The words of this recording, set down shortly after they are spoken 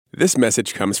This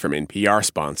message comes from NPR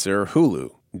sponsor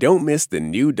Hulu. Don't miss the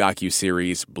new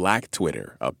docuseries Black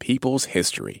Twitter, A People's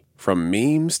History. From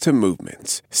memes to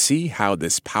movements, see how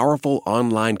this powerful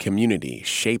online community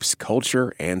shapes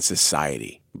culture and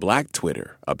society. Black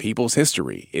Twitter, A People's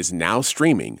History is now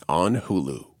streaming on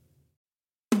Hulu.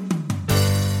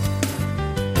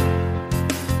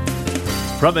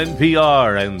 From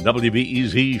NPR and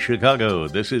WBEZ Chicago,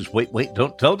 this is Wait,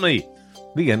 Don't Tell Me,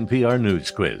 the NPR News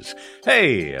Quiz.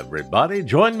 Hey, everybody,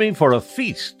 join me for a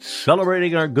feast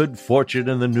celebrating our good fortune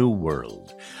in the new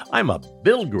world. I'm a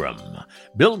Pilgrim,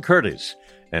 Bill Curtis,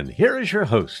 and here is your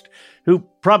host, who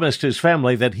promised his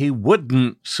family that he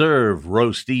wouldn't serve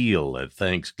roast eel at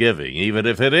Thanksgiving, even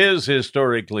if it is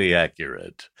historically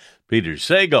accurate. Peter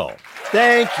Sagal.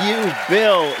 Thank you,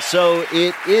 Bill. So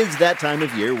it is that time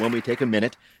of year when we take a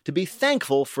minute to be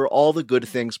thankful for all the good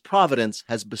things Providence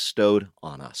has bestowed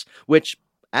on us, which,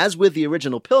 as with the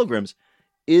original Pilgrims,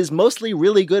 is mostly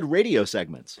really good radio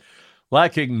segments.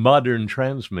 Lacking modern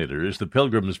transmitters, the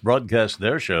Pilgrims broadcast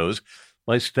their shows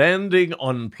by standing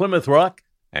on Plymouth Rock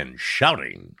and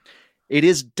shouting. It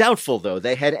is doubtful, though,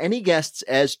 they had any guests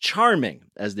as charming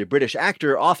as the British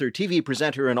actor, author, TV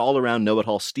presenter, and all-around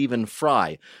know-it-all Stephen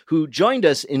Fry, who joined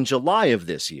us in July of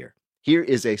this year. Here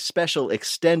is a special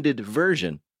extended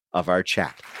version of our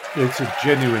chat. It's a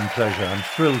genuine pleasure. I'm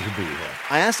thrilled to be here.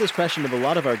 I asked this question of a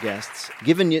lot of our guests.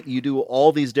 Given that you do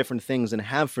all these different things and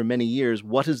have for many years,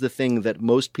 what is the thing that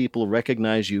most people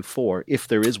recognize you for, if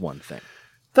there is one thing?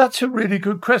 That's a really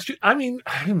good question. I mean,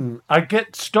 I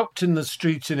get stopped in the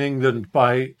street in England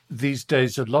by, these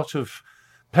days, a lot of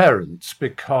parents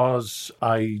because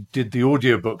I did the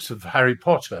audiobooks of Harry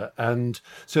Potter. And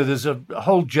so there's a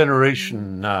whole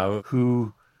generation now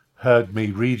who heard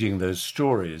me reading those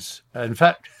stories. In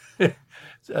fact,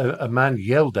 a man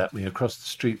yelled at me across the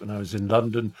street when I was in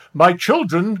London, "My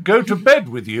children go to bed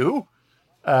with you,"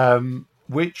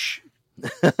 which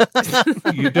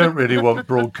you don't really want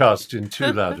broadcast in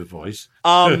too loud a voice.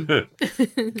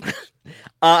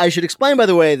 I should explain, by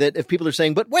the way, that if people are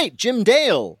saying, but wait, Jim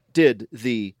Dale did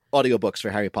the audiobooks for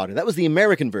Harry Potter. That was the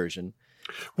American version.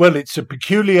 Well, it's a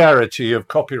peculiarity of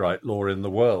copyright law in the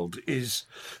world is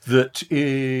that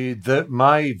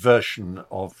my version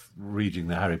of reading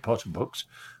the Harry Potter books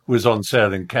was on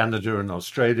sale in Canada and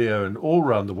Australia and all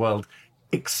around the world,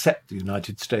 except the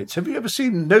United States. Have you ever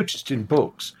noticed in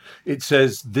books, it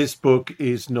says this book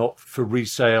is not for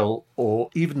resale or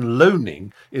even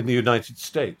loaning in the United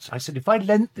States? I said, if I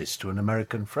lent this to an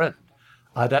American friend,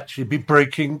 I'd actually be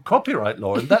breaking copyright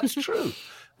law, and that's true.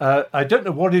 I don't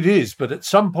know what it is, but at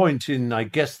some point in, I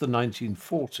guess, the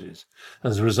 1940s,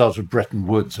 as a result of Bretton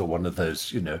Woods or one of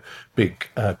those, big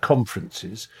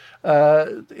conferences,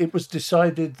 it was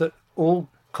decided that all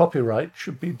copyright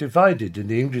should be divided in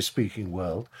the English-speaking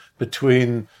world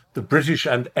between the British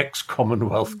and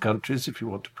ex-Commonwealth countries, if you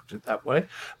want to put it that way,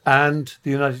 and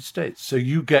the United States. So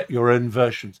you get your own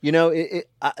versions.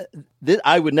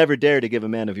 I would never dare to give a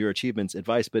man of your achievements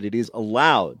advice, but it is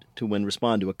allowed to, when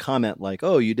respond to a comment like,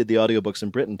 "Oh, you did the audiobooks in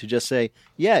Britain," to just say,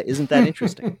 "Yeah, isn't that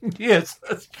interesting?" Yes,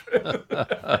 that's true.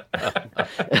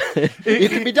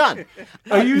 It can be done.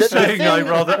 Are you saying I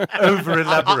rather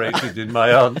over-elaborated in my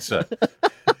answer?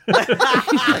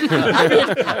 I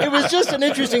mean, it was just an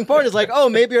interesting point. It's like, oh,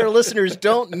 maybe our listeners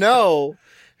don't know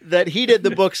that he did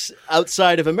the books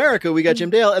outside of America. We got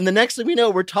Jim Dale. And the next thing we know,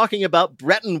 we're talking about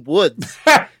Bretton Woods.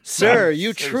 Sir,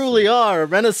 you truly are a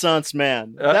Renaissance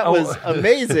man. That was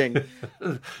amazing.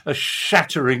 A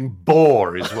shattering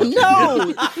bore is what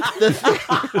No!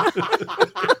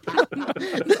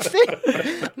 The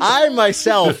thing, I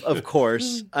myself, of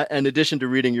course, in addition to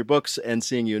reading your books and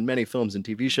seeing you in many films and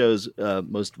TV shows,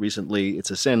 most recently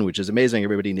It's a Sin, which is amazing.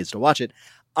 Everybody needs to watch it.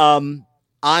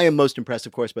 I am most impressed,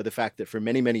 of course, by the fact that for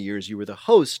many, many years you were the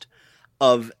host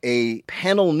of a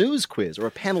panel news quiz, or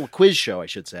a panel quiz show, I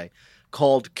should say,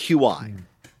 called QI.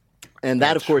 And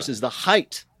that, of course, is the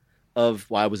height of,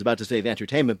 well, I was about to say the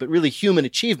entertainment, but really human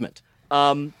achievement.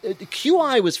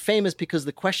 QI was famous because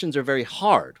the questions are very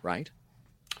hard, right?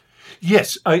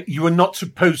 Yes, you were not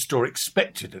supposed or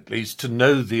expected, at least, to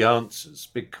know the answers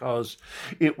because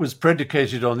it was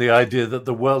predicated on the idea that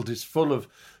the world is full of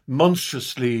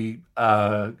monstrously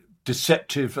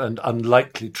deceptive and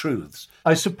unlikely truths.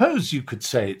 I suppose you could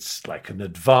say it's like an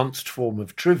advanced form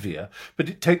of trivia, but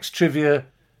it takes trivia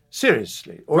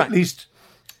seriously, or at least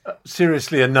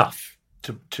seriously enough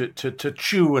to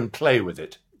chew and play with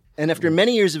it. And after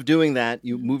many years of doing that,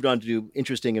 you moved on to do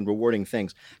interesting and rewarding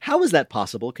things. How is that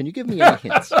possible? Can you give me any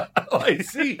hints? I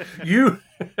see. You're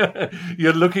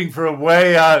looking for a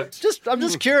way out. I'm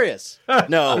just curious.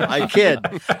 No, I kid.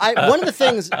 One of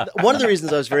the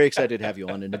reasons I was very excited to have you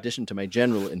on, in addition to my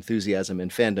general enthusiasm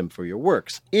and fandom for your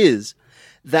works, is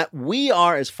that we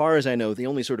are, as far as I know, the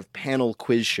only sort of panel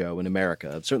quiz show in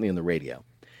America, certainly on the radio.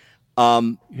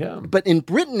 But in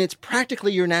Britain, it's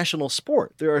practically your national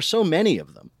sport. There are so many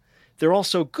of them. They're all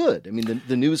so good. I mean,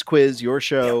 the news quiz, your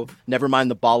show, never mind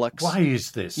the bollocks. Why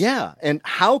is this? Yeah. And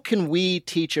how can we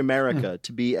teach America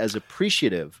to be as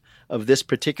appreciative of this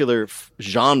particular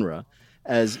genre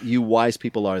as you wise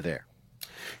people are there?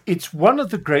 It's one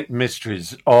of the great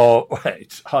mysteries,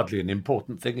 it's hardly an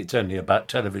important thing, it's only about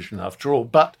television after all,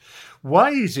 but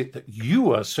why is it that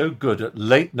you are so good at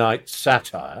late-night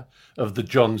satire of the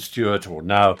Jon Stewart or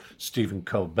now Stephen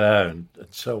Colbert and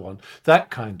so on, that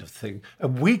kind of thing,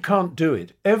 and we can't do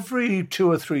it? Every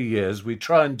 2 or 3 years we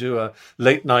try and do a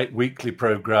late-night weekly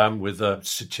programme with a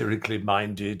satirically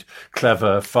minded,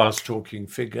 clever, fast-talking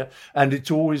figure, and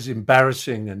it's always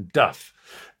embarrassing and duff.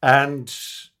 And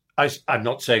I'm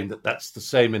not saying that that's the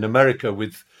same in America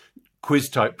with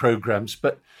quiz-type programs,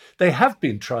 but they have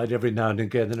been tried every now and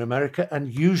again in America,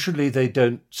 and usually they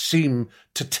don't seem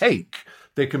to take.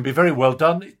 They can be very well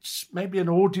done. It's maybe an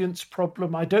audience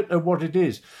problem. I don't know what it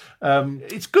is.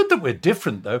 It's good that we're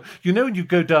different, though. You know, when you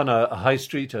go down a high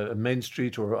street, a main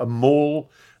street, or a mall,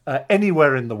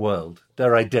 anywhere in the world,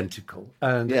 they're identical,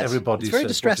 and everybody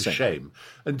says what a shame.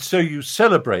 And so you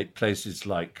celebrate places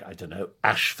like, I don't know,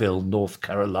 Asheville, North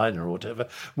Carolina, or whatever,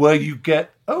 where you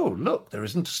get, oh, look, there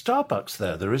isn't a Starbucks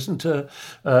there, there isn't a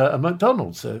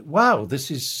McDonald's. Wow, this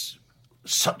is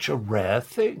such a rare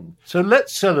thing. So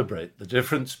let's celebrate the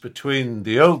difference between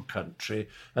the old country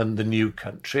and the new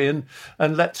country, and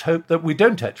let's hope that we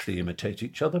don't actually imitate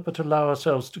each other, but allow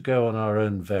ourselves to go on our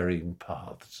own varying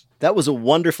paths. That was a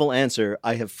wonderful answer.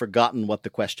 I have forgotten what the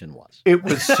question was. It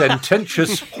was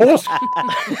sententious horse,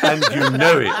 and you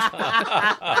know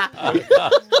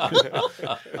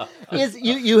it.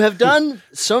 You have done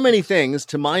so many things,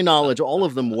 to my knowledge, all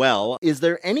of them well. Is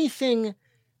there anything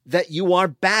that you are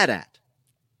bad at?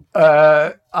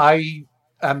 I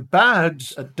am bad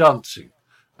at dancing.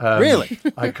 Really?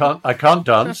 I can't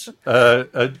dance.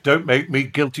 Don't make me,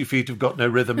 guilty feet have got no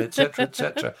rhythm, etc.,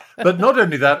 etc. But not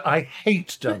only that, I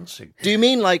hate dancing. Do you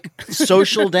mean like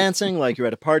social dancing? Like you're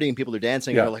at a party and people are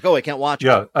dancing and you're like, oh, I can't watch it.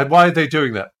 Yeah, and why are they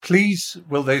doing that? Please,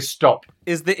 will they stop?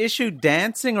 Is the issue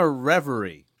dancing or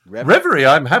reverie? Reverie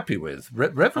I'm happy with.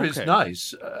 Reverie is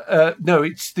nice. No,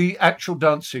 it's the actual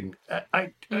dancing.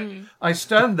 I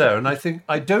stand there and I think,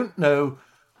 I don't know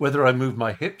whether I move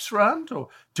my hips round, or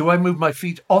do I move my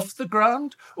feet off the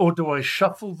ground, or do I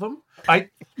shuffle them? I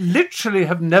literally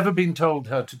have never been told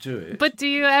how to do it. But do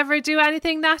you ever do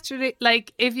anything naturally?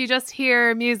 Like if you just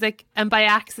hear music and by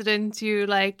accident you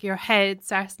like your head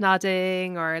starts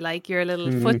nodding or like your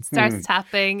little foot starts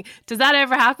tapping, does that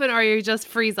ever happen, or you just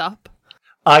freeze up?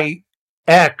 I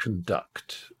air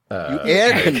conduct. You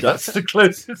air conduct? That's the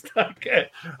closest I get.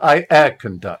 I air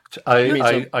conduct.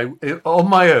 I on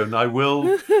my own, I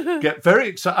will get very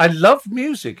excited. I love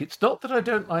music. It's not that I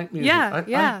don't like music.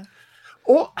 Yeah.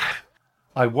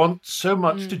 I want so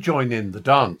much to join in the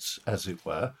dance, as it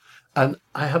were. And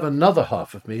I have another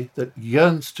half of me that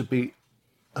yearns to be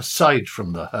aside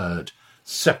from the herd,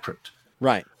 separate.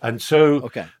 Right. And so...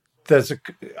 Okay.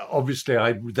 Obviously,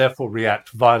 I therefore react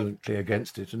violently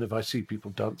against it, and if I see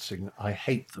people dancing, I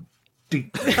hate them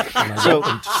deeply. And I want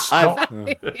them to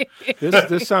stop.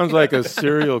 This sounds like a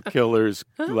serial killer's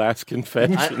last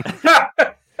confession.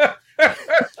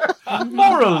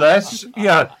 More or less,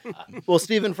 yeah. Well,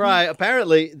 Stephen Fry,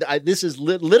 apparently, this is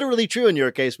literally true in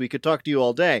your case. We could talk to you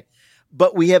all day,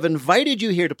 but we have invited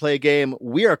you here to play a game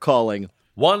we are calling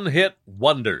One Hit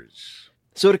Wonders.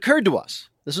 So it occurred to us.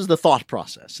 This is the thought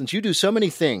process. Since you do so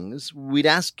many things, we'd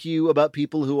ask you about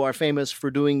people who are famous for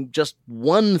doing just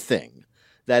one thing.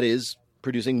 That is,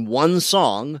 producing one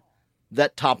song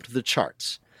that topped the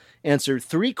charts. Answer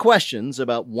 3 questions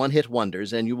about one-hit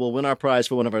wonders, and you will win our prize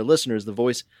for one of our listeners, the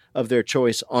voice of their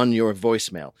choice on your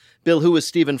voicemail. Bill, who is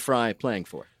Stephen Fry playing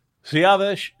for?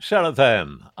 Siavish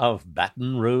Sarathan of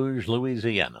Baton Rouge,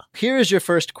 Louisiana. Here is your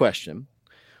first question.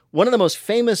 One of the most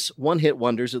famous one-hit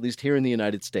wonders, at least here in the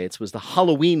United States, was the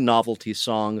Halloween novelty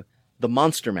song, The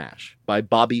Monster Mash, by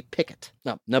Bobby Pickett.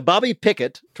 Now, Bobby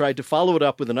Pickett tried to follow it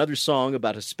up with another song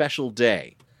about a special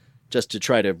day, just to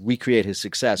try to recreate his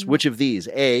success. Which of these?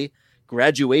 A,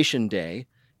 Graduation Day,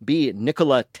 B,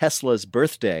 Nikola Tesla's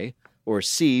birthday, or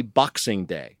C, Boxing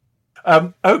Day?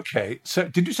 Okay, so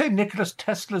did you say Nikola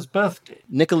Tesla's birthday?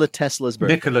 Nikola Tesla's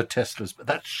birthday. Nikola Tesla's, but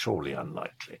that's surely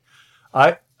unlikely.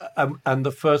 And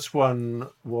the first one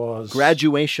was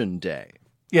Graduation Day.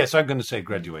 Yes, I'm going to say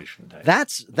Graduation Day.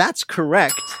 That's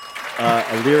correct.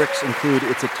 Lyrics include,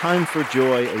 "It's a time for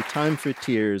joy, a time for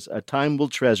tears, a time we'll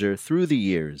treasure through the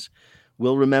years.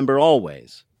 We'll remember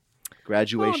always."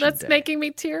 Graduation That's Day. making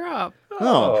me tear up.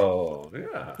 Oh,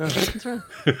 yeah.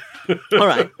 All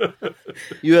right.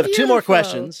 You have two more Beautiful.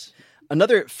 questions.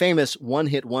 Another famous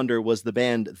one-hit wonder was the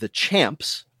band The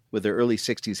Champs with their early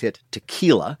 60s hit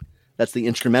Tequila. That's the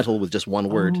instrumental with just one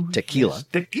word, tequila. Yes,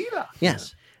 tequila.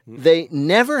 Yes. They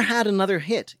never had another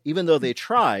hit, even though they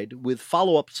tried with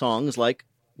follow-up songs like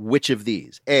which of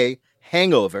these? A,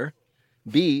 Hangover,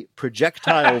 B,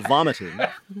 Projectile Vomiting,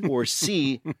 or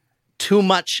C, Too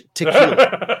Much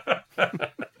Tequila.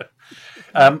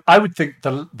 I would think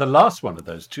the last one of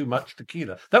those, Too Much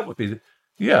Tequila, that would be,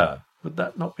 would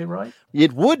that not be right?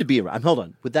 It would be right. Hold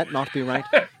on. Would that not be right?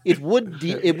 It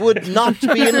would not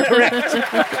be incorrect.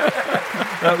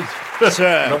 That was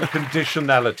not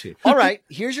conditionality. All right,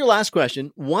 here's your last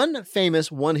question. One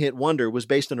famous one-hit wonder was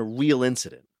based on a real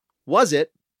incident. Was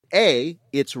it A,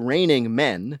 It's Raining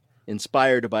Men,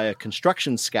 inspired by a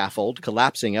construction scaffold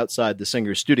collapsing outside the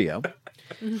singer's studio?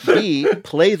 B,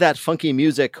 Play That Funky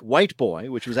Music, White Boy,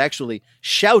 which was actually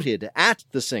shouted at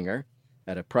the singer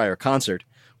at a prior concert?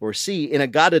 Or C,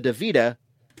 Inagata de Vida,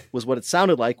 was what it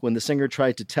sounded like when the singer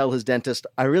tried to tell his dentist,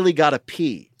 "I really gotta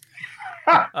pee"?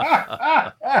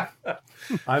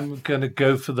 I'm going to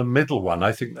go for the middle one.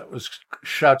 I think that was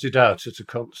shouted out at a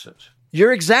concert.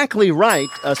 You're exactly right.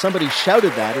 Somebody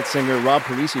shouted that at singer Rob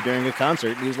Parisi during a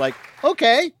concert, and he was like,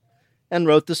 "Okay," and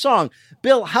wrote the song.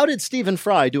 Bill, how did Stephen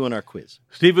Fry do in our quiz?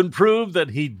 Stephen proved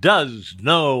that he does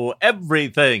know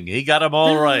everything. He got them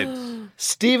all right.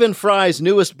 Stephen Fry's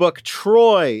newest book,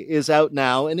 Troy, is out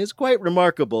now and is quite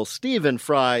remarkable. Stephen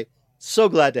Fry, so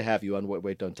glad to have you on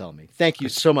Wait, Don't Tell Me. Thank you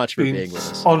so much for being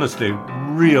with us. Honestly,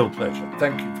 real pleasure.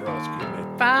 Thank you for asking me.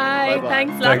 Bye. Bye-bye.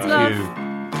 Thanks. Lots Thank of love. you.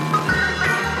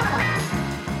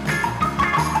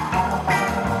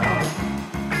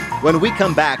 When we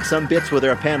come back, some bits with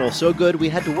our panel so good we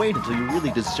had to wait until you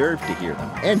really deserved to hear them.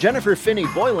 And Jennifer Finney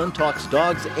Boylan talks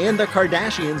dogs and the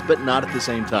Kardashians, but not at the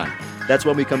same time. That's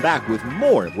when we come back with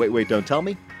more of Wait, Don't Tell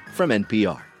Me from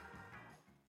NPR.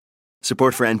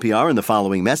 Support for NPR and the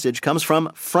following message comes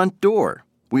from Front Door.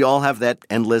 We all have that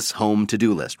endless home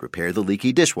to-do list. Repair the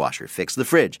leaky dishwasher, fix the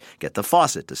fridge, get the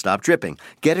faucet to stop dripping.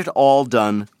 Get it all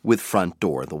done with Front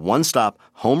Door, the one-stop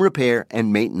home repair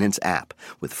and maintenance app.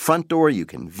 With Front Door, you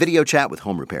can video chat with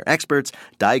home repair experts,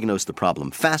 diagnose the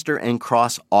problem faster, and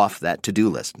cross off that to-do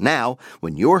list. Now,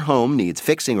 when your home needs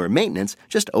fixing or maintenance,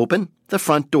 just open the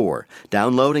Front Door.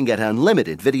 Download and get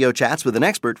unlimited video chats with an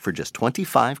expert for just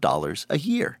 $25 a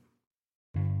year.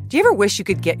 Do you ever wish you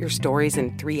could get your stories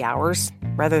in 3 hours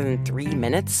rather than 3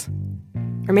 minutes?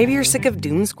 Or maybe you're sick of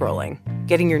doom scrolling,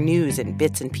 getting your news in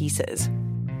bits and pieces.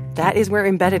 That is where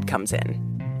Embedded comes in.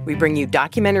 We bring you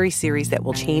documentary series that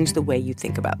will change the way you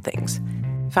think about things.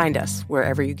 Find us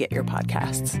wherever you get your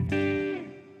podcasts.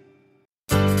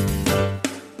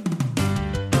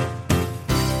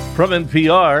 From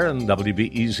NPR and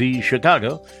WBEZ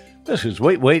Chicago, this is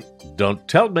Wait, Don't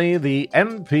Tell Me, the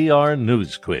NPR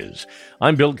News Quiz.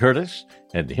 I'm Bill Curtis,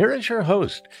 and here is your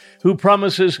host, who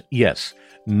promises, yes,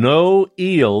 no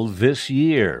eel this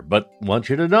year, but wants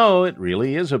you to know it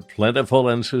really is a plentiful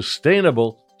and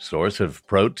sustainable source of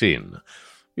protein.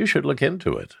 You should look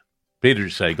into it. Peter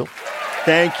Sagal.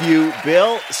 Thank you,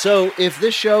 Bill. So if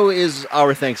this show is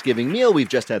our Thanksgiving meal, we've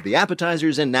just had the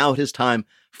appetizers, and now it is time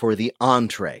for the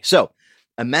entree. So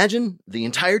imagine the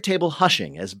entire table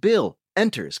hushing as Bill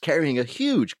enters carrying a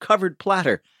huge covered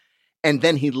platter, and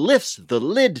then he lifts the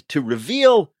lid to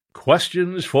reveal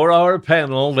Questions for our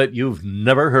panel that you've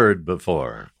never heard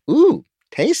before. Ooh,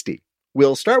 tasty.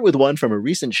 We'll start with one from a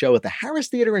recent show at the Harris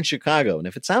Theater in Chicago. And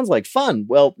if it sounds like fun,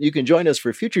 well, you can join us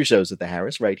for future shows at the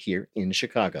Harris right here in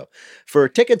Chicago. For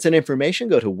tickets and information,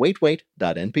 go to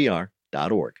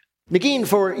waitwait.npr.org. Nagin,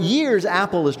 for years,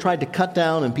 Apple has tried to cut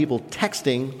down on people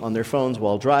texting on their phones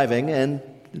while driving, and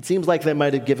it seems like they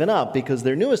might have given up because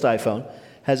their newest iPhone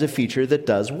has a feature that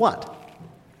does what?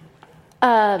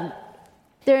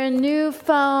 Their new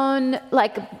phone,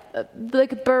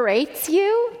 like berates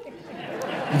you?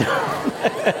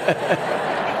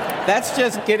 That's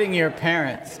just getting your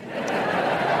parents.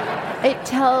 It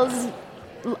tells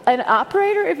an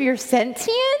operator if you're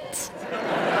sentient?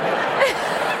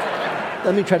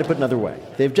 Let me try to put it another way.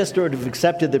 They've just sort of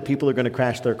accepted that people are going to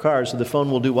crash their cars, so the phone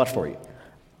will do what for you?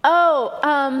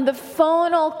 The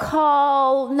phone will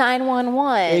call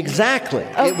 911. Exactly.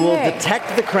 Okay. It will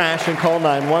detect the crash and call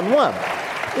 911.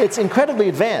 It's incredibly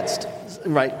advanced,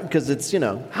 right? Because it's,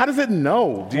 How does it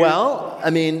know? Well, I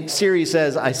mean, Siri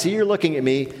says, I see you're looking at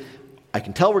me. I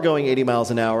can tell we're going 80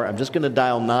 miles an hour. I'm just going to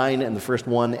dial 9 and the first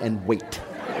one and wait.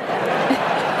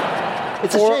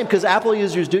 It's a shame because Apple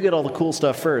users do get all the cool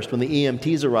stuff first. When the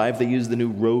EMTs arrive, they use the new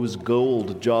rose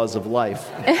gold jaws of life.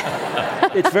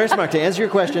 It's very smart. To answer your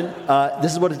question,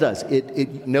 this is what it does.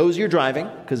 It knows you're driving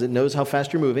because it knows how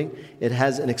fast you're moving. It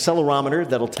has an accelerometer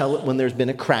that'll tell it when there's been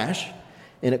a crash,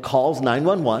 and it calls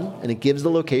 911, and it gives the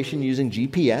location using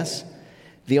GPS.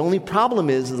 The only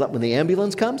problem is that when the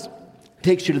ambulance comes, it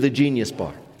takes you to the Genius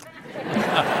Bar,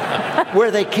 where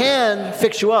they can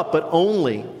fix you up, but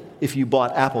only if you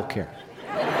bought AppleCare.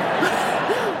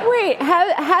 Wait,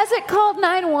 has it called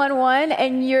 911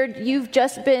 and you've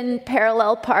just been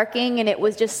parallel parking and it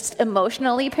was just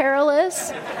emotionally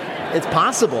perilous? It's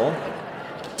possible.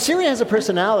 Siri has a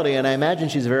personality, and I imagine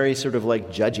she's very sort of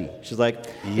like judgy. She's like,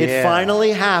 It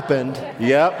finally happened.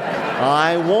 Yep.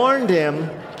 I warned him.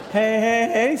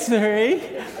 Hey, Siri.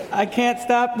 I can't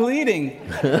stop bleeding.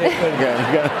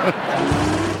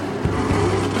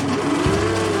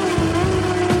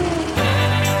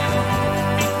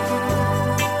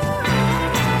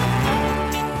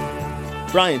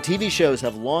 Brian, TV shows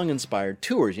have long inspired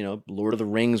tours. Lord of the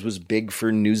Rings was big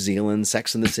for New Zealand.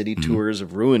 Sex and the City tours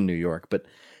have ruined New York. But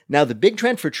now the big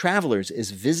trend for travelers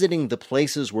is visiting the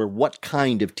places where what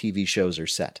kind of TV shows are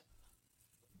set?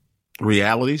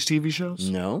 Realities TV shows?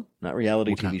 No, not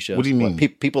reality TV shows. What do you mean?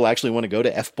 People actually want to go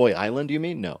to F-Boy Island, do you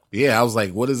mean? No. Yeah, I was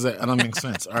like, what is that? That doesn't make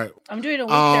sense. All right. I'm doing a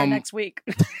week there next week.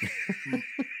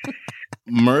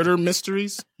 Murder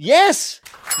mysteries? Yes,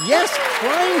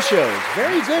 crime shows.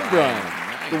 Very good, Brian.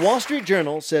 Nice. The Wall Street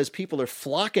Journal says people are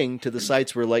flocking to the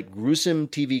sites where gruesome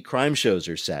TV crime shows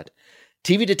are set.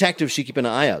 TV detectives should keep an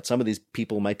eye out. Some of these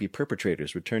people might be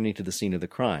perpetrators returning to the scene of the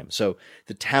crime. So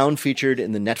the town featured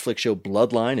in the Netflix show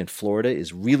Bloodline in Florida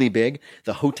is really big.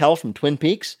 The hotel from Twin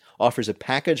Peaks offers a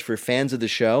package for fans of the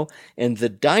show. And the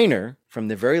diner from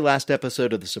the very last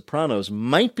episode of The Sopranos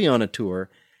might be on a tour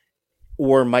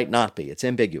or might not be. It's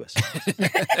ambiguous.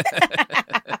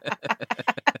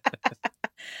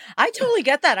 I totally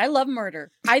get that. I love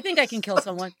murder. I think I can kill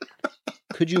someone.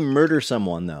 Could you murder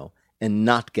someone, though, and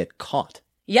not get caught?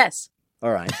 Yes.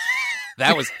 All right.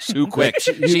 That was too quick.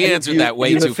 She answered that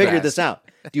way too fast. You figured this out.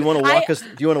 Do you want to walk us?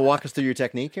 Do you want to walk us through your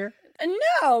technique here?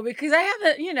 No, because I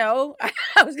haven't.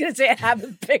 I was going to say I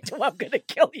haven't picked who I'm going to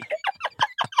kill yet.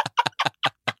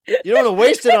 You don't want to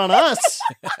waste it on us.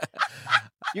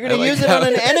 You're going to use it on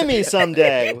an enemy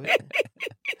someday.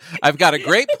 I've got a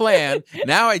great plan.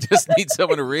 Now I just need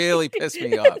someone to really piss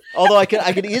me off. Although I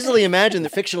could easily imagine the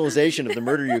fictionalization of the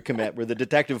murder you commit, where the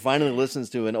detective finally listens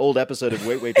to an old episode of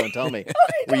Wait, Don't Tell Me,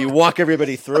 where you walk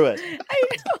everybody through it. I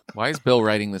know. Why is Bill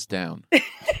writing this down?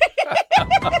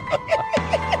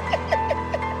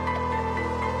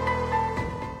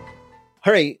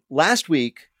 Hurry, last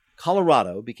week,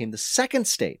 Colorado became the second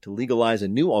state to legalize a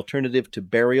new alternative to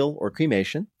burial or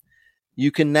cremation.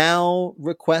 You can now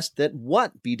request that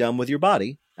what be done with your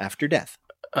body after death?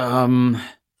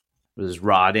 Was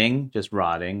rotting, just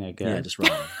rotting, I guess. Yeah, just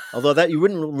rotting. Although that you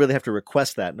wouldn't really have to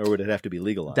request that, nor would it have to be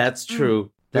legalized. That's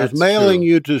true. That's mailing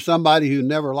you to somebody who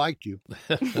never liked you.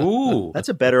 Ooh. That's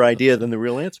a better idea than the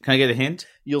real answer. Can I get a hint?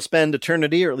 You'll spend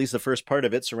eternity, or at least the first part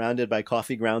of it, surrounded by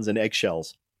coffee grounds and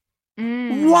eggshells.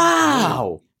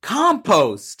 Wow.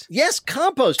 Compost. Yes,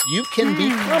 compost. You can be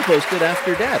composted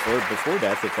after death or before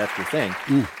death if that's your thing.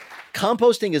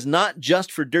 Composting is not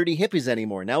just for dirty hippies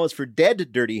anymore. Now it's for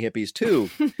dead dirty hippies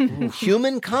too.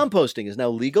 Human composting is now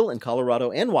legal in Colorado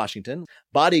and Washington.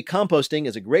 Body composting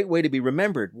is a great way to be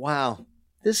remembered. Wow,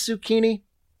 this zucchini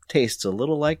tastes a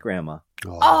little like grandma.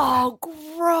 Oh,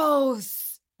 gross.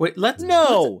 Wait,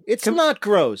 it's not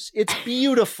gross. It's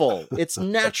beautiful. It's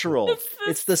natural.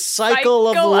 It's the cycle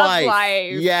of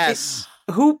life. Yes.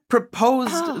 Who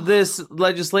proposed this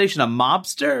legislation? A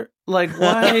mobster? Like,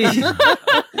 why?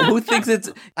 Who thinks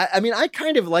it's... I mean, I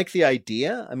kind of like the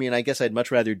idea. I mean, I guess I'd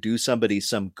much rather do somebody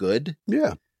some good.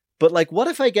 Yeah. But like, what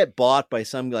if I get bought by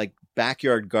some like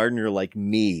backyard gardener like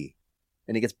me?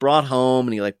 And he gets brought home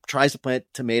and he like tries to plant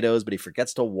tomatoes, but he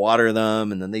forgets to water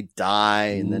them and then they die.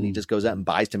 And then he just goes out and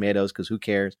buys tomatoes because who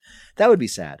cares? That would be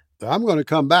sad. I'm going to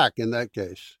come back in that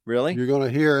case. Really? You're going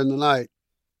to hear in the night,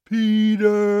 Peter,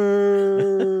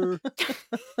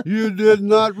 you did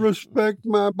not respect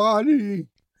my body.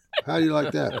 How do you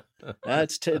like that?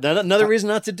 That's another reason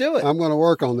not to do it. I'm going to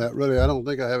work on that. Really, I don't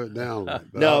think I have it down. Right,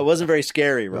 no, it wasn't very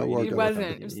scary, right? It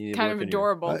wasn't. It was kind of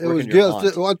adorable. It was guilt.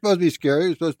 It wasn't supposed to be scary. It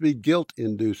was supposed to be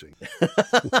guilt-inducing.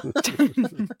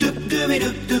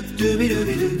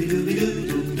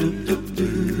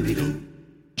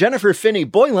 Jennifer Finney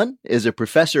Boylan is a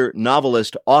professor,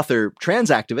 novelist, author, trans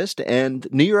activist, and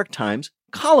New York Times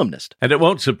columnist. And it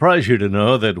won't surprise you to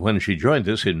know that when she joined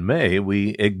us in May, we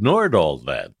ignored all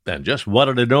that and just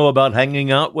wanted to know about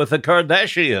hanging out with the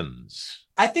Kardashians.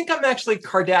 I think I'm actually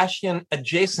Kardashian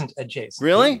adjacent.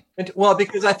 Really? Well,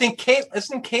 because I think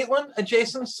isn't Caitlyn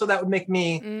adjacent? So that would make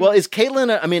me. Well, is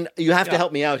Caitlyn? I mean, you have to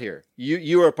help me out here.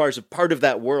 You are part of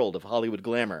that world of Hollywood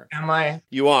glamour. Am I?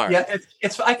 You are. Yeah,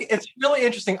 it's really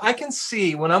interesting. I can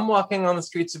see when I'm walking on the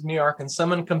streets of New York and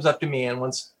someone comes up to me and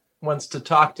wants to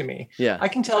talk to me. Yeah, I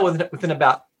can tell within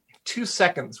about 2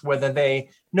 seconds whether they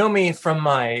know me from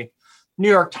my New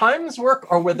York Times work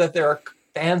or whether they're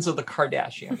fans of the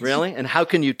Kardashians. Really? And how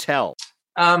can you tell?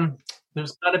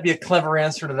 There's got to be a clever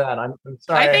answer to that. I'm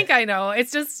sorry. I think I know.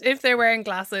 It's just if they're wearing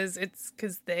glasses, it's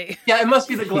because they... Yeah, it must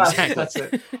be the glasses. Exactly. That's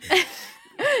it.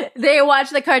 They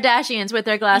watch the Kardashians with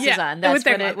their glasses on. That's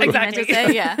what it was meant to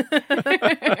say. Yeah.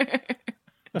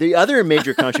 The other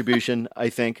major contribution, I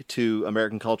think, to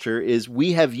American culture is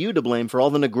we have you to blame for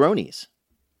all the Negronis.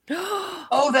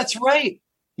 Oh, that's right.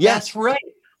 Yes. That's right.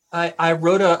 I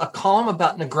wrote a column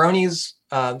about Negronis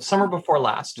summer before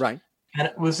last. Right. And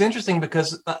it was interesting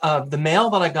because the mail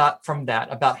that I got from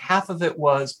that, about half of it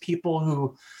was people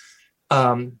who,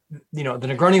 the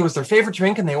Negroni was their favorite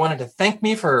drink and they wanted to thank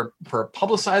me for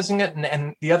publicizing it.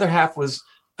 And the other half was,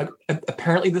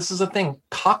 apparently this is a thing,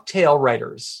 cocktail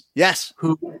writers. Yes.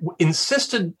 Who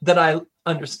insisted that I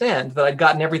understand that I'd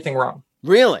gotten everything wrong.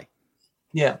 Really?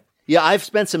 Yeah. Yeah, I've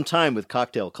spent some time with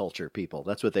cocktail culture people.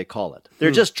 That's what they call it.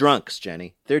 They're just drunks,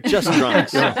 Jenny. They're just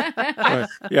drunks. Yeah.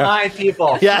 Hi,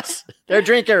 people. Yes, they're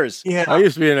drinkers. Yeah. I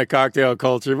used to be in a cocktail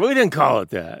culture, but we didn't call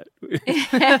it that.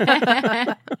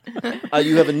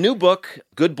 You have a new book,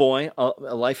 Good Boy,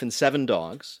 A Life in 7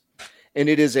 Dogs, and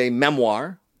it is a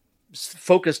memoir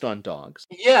focused on dogs.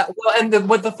 Yeah, well, and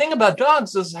the thing about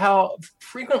dogs is how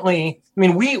frequently, I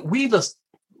mean, we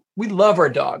love our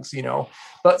dogs,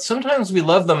 but sometimes we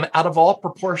love them out of all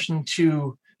proportion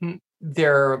to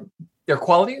their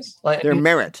qualities, like their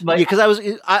merit. Because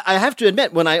I have to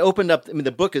admit, when I opened up,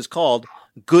 the book is called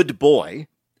Good Boy.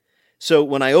 So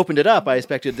when I opened it up, I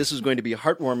expected this was going to be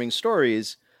heartwarming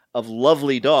stories of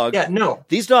lovely dogs. Yeah, no.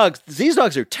 These dogs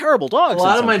are terrible dogs. A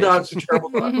lot of my dogs are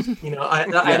terrible dogs. I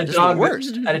had a dog. I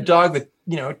had a dog that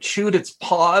chewed its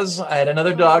paws. I had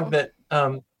another dog that.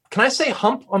 Can I say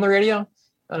hump on the radio?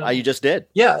 You just did.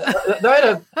 Yeah,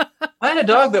 I had a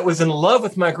dog that was in love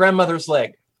with my grandmother's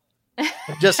leg.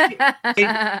 She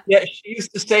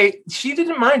used to say she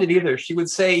didn't mind it either. She would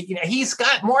say, he's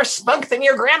got more spunk than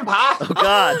your grandpa. Oh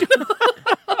God.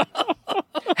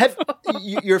 Have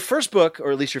your first book,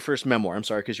 or at least your first memoir, I'm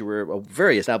sorry, because you were a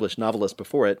very established novelist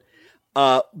before it,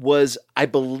 was, I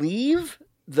believe,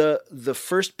 the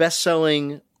first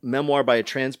best-selling memoir by a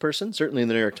trans person, certainly in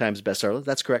the New York Times bestseller.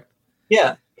 That's correct.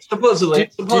 Yeah.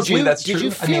 Supposedly that's true. Did you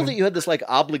feel that you had this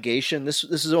obligation? This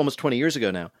is almost 20 years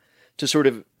ago now, to sort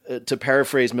of to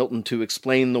paraphrase Milton, to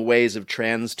explain the ways of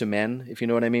trans to men, if you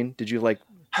know what I mean. Did you well,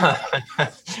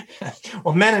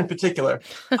 men in particular.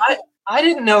 I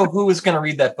didn't know who was going to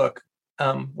read that book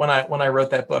when I wrote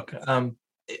that book.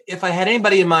 If I had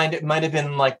anybody in mind, it might have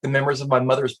been the members of my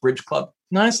mother's bridge club,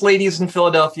 nice ladies in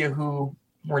Philadelphia who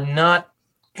were not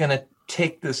going to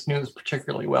take this news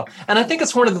particularly well. And I think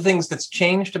it's one of the things that's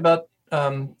changed about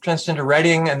transgender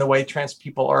writing and the way trans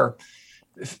people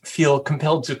feel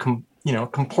compelled to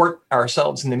comport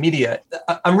ourselves in the media.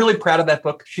 I'm really proud of that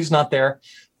book. She's not there,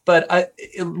 but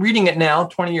reading it now,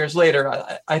 20 years later,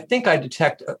 I think I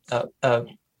detect a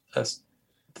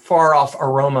far off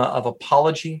aroma of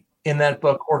apology in that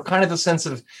book, or kind of a sense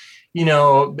of,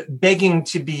 begging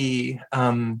to be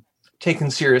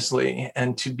taken seriously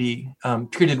and to be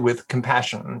treated with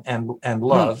compassion and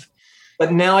love.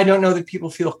 But now I don't know that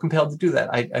people feel compelled to do that.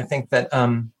 I think that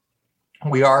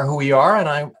we are who we are, and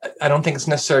I don't think it's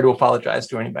necessary to apologize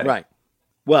to anybody. Right.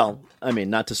 Well,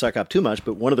 not to suck up too much,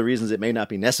 but one of the reasons it may not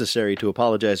be necessary to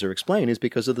apologize or explain is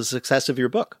because of the success of your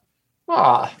book.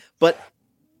 But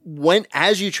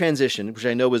as you transitioned, which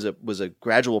I know was a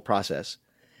gradual process,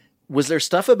 was there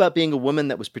stuff about being a woman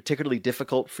that was particularly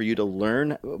difficult for you to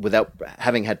learn without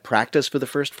having had practice for the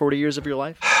first 40 years of your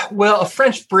life? Well, a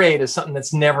French braid is something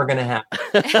that's never going to happen.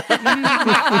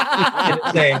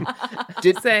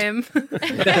 Same.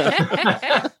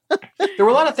 There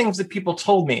were a lot of things that people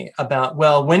told me about,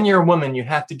 well, when you're a woman, you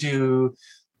have to do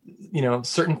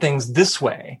certain things this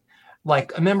way.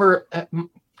 Like I remember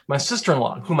my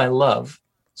sister-in-law, whom I love,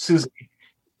 Susie,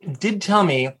 did tell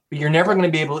me you're never going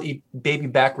to be able to eat baby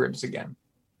back ribs again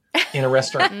in a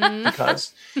restaurant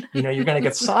because you're going to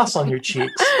get sauce on your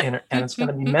cheeks and it's going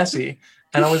to be messy.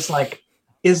 And I was like,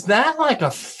 is that like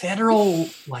a federal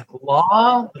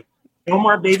law? No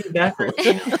more baby back ribs?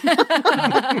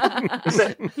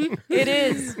 It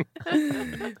is.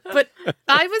 But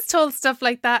I was told stuff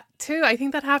like that too. I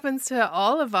think that happens to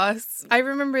all of us. I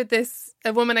remember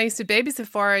a woman I used to babysit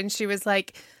for, and she was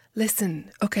like,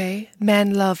 listen, okay,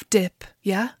 men love dip,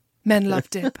 yeah? Men love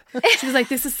dip. She was like,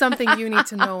 this is something you need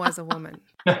to know as a woman.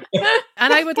 And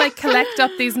I would collect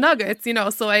up these nuggets,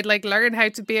 so I'd learn how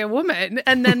to be a woman.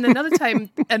 And then another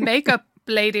time a makeup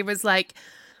lady was like,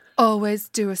 always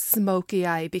do a smoky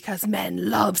eye because men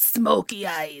love smoky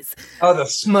eyes. Oh, the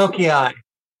smoky eye.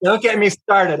 Don't get me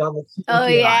started on the smoky eye. Oh,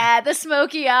 yeah, the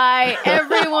smoky eye.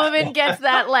 Every woman gets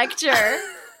that lecture.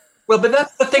 Well, but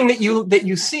that's the thing that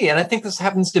you see. And I think this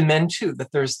happens to men too,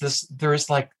 that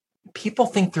people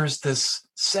think there's this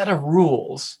set of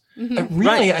rules. Mm-hmm.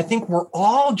 Really, I think we're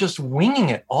all just winging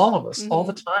it, all of us, all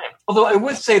the time. Although I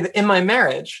would say that in my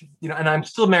marriage, and I'm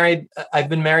still married. I've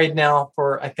been married now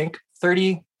for, I think,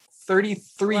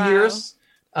 33 years.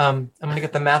 I'm going to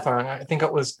get the math wrong. I think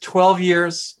it was 12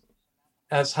 years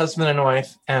as husband and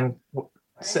wife, and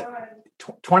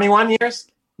 21 years.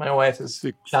 My wife is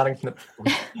shouting from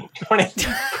the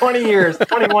 20 years,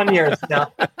 21 years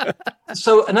now.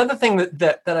 So another thing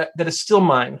that is still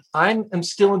mine, I am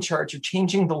still in charge of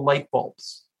changing the light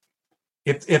bulbs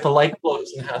if a light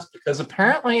blows in the house, because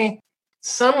apparently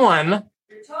someone.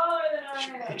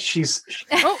 She's.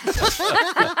 Oh.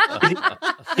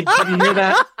 Did you hear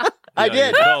that? I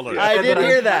did. I did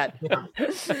hear that.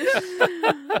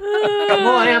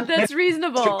 That's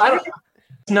reasonable.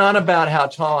 It's not about how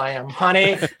tall I am,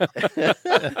 honey.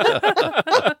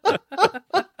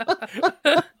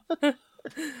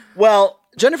 Well,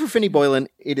 Jennifer Finney Boylan,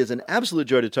 it is an absolute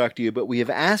joy to talk to you, but we have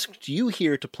asked you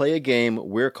here to play a game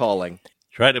we're calling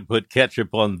Try to put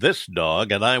ketchup on this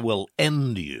dog, and I will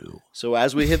end you. So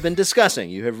as we have been discussing,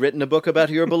 you have written a book about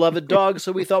your beloved dog,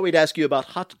 so we thought we'd ask you about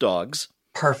hot dogs.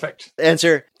 Perfect.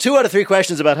 Answer 2 out of 3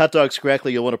 questions about hot dogs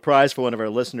correctly. You'll win a prize for one of our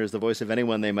listeners, the voice of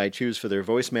anyone they might choose for their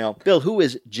voicemail. Bill, who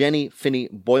is Jenny Finney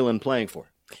Boylan playing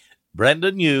for?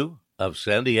 Brendan Yu of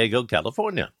San Diego,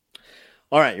 California.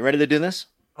 All right, you ready to do this?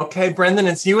 Okay, Brendan,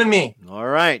 it's you and me. All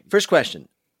right. First question.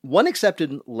 One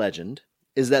accepted legend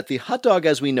is that the hot dog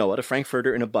as we know it, a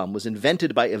frankfurter in a bun, was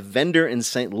invented by a vendor in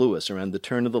St. Louis around the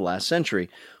turn of the last century.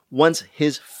 Once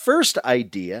his first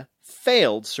idea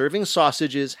failed serving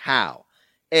sausages, how?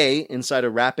 A, inside a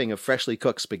wrapping of freshly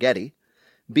cooked spaghetti.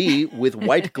 B, with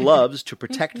white gloves to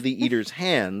protect the eater's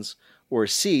hands. Or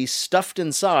C, stuffed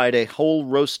inside a whole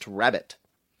roast rabbit.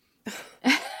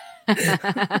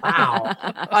 Wow.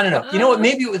 I don't know. You know what?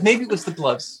 Maybe it was the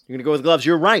gloves. You're going to go with gloves.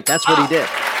 You're right. That's what he did.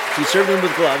 He served them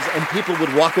with gloves, and people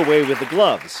would walk away with the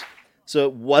gloves. So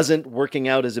it wasn't working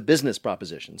out as a business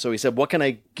proposition. So he said, what can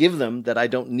I give them that I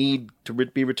don't need to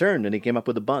be returned? And he came up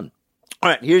with a bun. All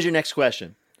right, here's your next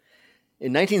question.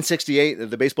 In 1968,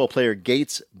 the baseball player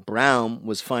Gates Brown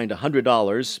was fined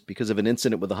 $100 because of an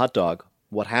incident with a hot dog.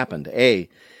 What happened? A,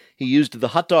 he used the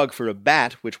hot dog for a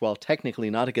bat, which, while technically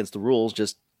not against the rules,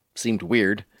 just seemed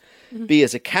weird. Mm-hmm. B,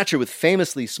 as a catcher with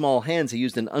famously small hands, he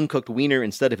used an uncooked wiener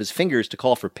instead of his fingers to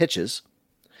call for pitches.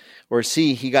 Or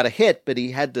C, he got a hit, but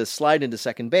he had to slide into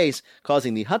second base,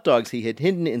 causing the hot dogs he had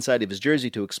hidden inside of his jersey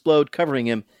to explode, covering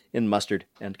him in mustard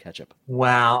and ketchup.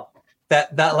 Wow.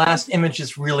 That last image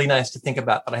is really nice to think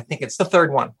about, but I think it's the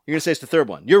third one. You're going to say it's the third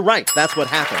one. You're right. That's what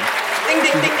happened. Ding,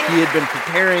 ding, ding, ding. He had been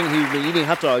preparing, he had been eating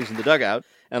hot dogs in the dugout,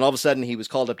 and all of a sudden he was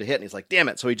called up to hit, and he's like, damn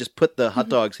it. So he just put the hot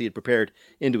dogs he had prepared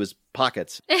into his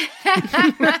pockets.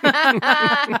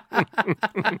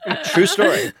 True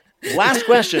story. Last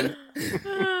question.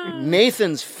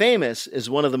 Nathan's Famous is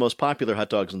one of the most popular hot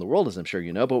dogs in the world, as I'm sure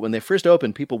you know, but when they first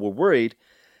opened, people were worried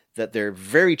that their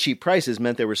very cheap prices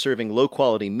meant they were serving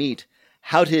low-quality meat.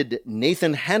 How did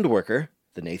Nathan Handwerker,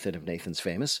 the Nathan of Nathan's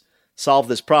Famous, solve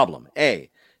this problem?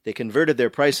 A, they converted their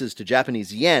prices to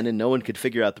Japanese yen and no one could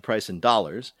figure out the price in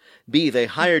dollars. B, they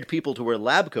hired people to wear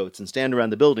lab coats and stand around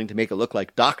the building to make it look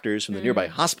like doctors from the nearby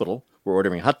hospital were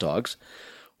ordering hot dogs.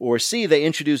 Or C, they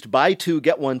introduced buy 2,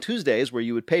 get 1 Tuesdays where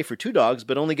you would pay for 2 dogs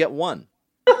but only get 1.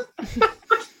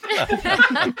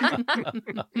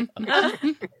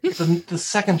 The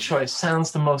second choice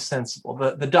sounds the most sensible.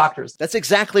 The doctors. That's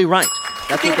exactly right.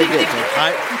 That's what they did.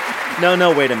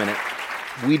 No, wait a minute.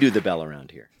 We do the bell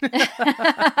around here.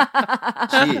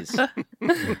 Jeez.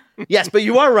 Yes, but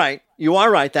you are right. You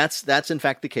are right. That's in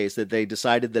fact the case, that they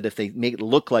decided that if they make it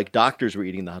look like doctors were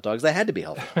eating the hot dogs, they had to be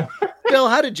healthy. Bill,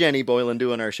 how did Jenny Boylan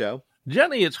do on our show?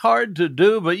 Jenny, it's hard to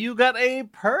do, but you got a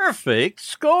perfect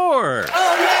score.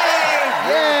 Oh,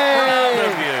 yay! Proud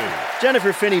of you.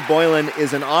 Jennifer Finney Boylan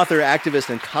is an author, activist,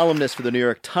 and columnist for the New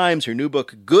York Times. Her new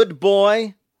book, Good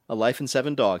Boy, A Life in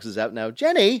 7 Dogs, is out now.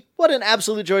 Jenny, what an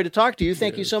absolute joy to talk to you.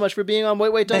 Thank you so much for being on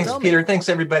Wait, Wait, Don't Tell Me. Thanks, Peter. Thanks,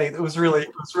 everybody. It was really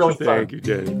fun. Thank you,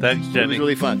 Jenny. Thanks, Jenny. It was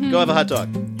really fun. Go have a hot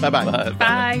dog. Bye-bye.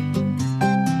 Bye.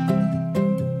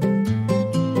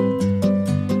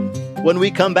 When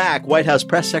we come back, White House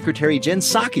Press Secretary Jen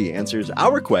Psaki answers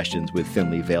our questions with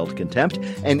thinly veiled contempt,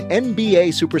 and NBA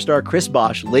superstar Chris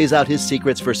Bosh lays out his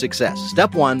secrets for success.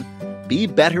 Step 1, be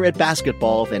better at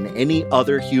basketball than any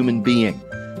other human being.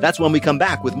 That's when we come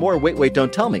back with more Wait, Wait,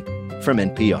 Don't Tell Me from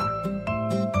NPR.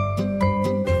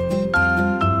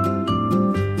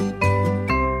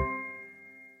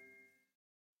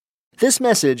 This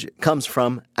message comes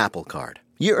from Apple Card.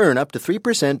 You earn up to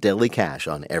 3% daily cash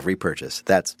on every purchase.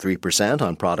 That's 3%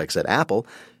 on products at Apple,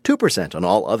 2% on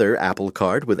all other Apple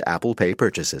Card with Apple Pay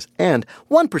purchases, and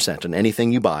 1% on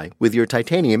anything you buy with your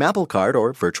titanium Apple Card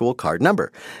or virtual card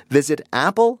number. Visit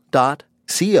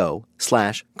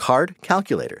apple.co/card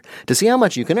calculator to see how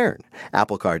much you can earn.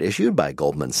 Apple Card issued by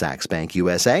Goldman Sachs Bank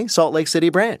USA, Salt Lake City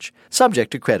branch. Subject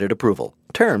to credit approval.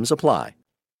 Terms apply.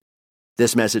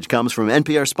 This message comes from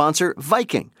NPR sponsor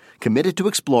Viking, committed to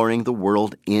exploring the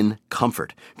world in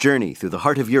comfort. Journey through the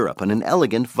heart of Europe on an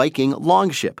elegant Viking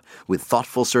longship with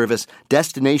thoughtful service,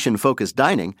 destination-focused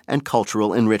dining, and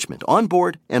cultural enrichment on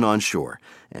board and on shore.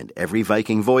 And every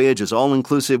Viking voyage is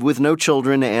all-inclusive with no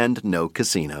children and no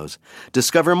casinos.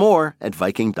 Discover more at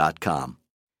Viking.com.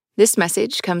 This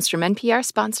message comes from NPR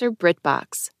sponsor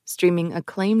BritBox, streaming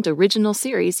acclaimed original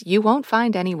series you won't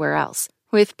find anywhere else.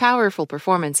 With powerful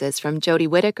performances from Jodie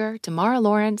Whittaker, Tamara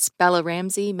Lawrence, Bella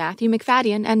Ramsey, Matthew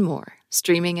McFadden, and more.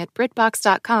 Streaming at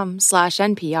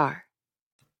BritBox.com/NPR.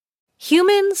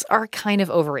 Humans are kind of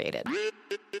overrated.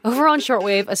 Over on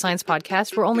Shortwave, a science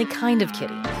podcast, we're only kind of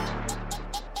kidding.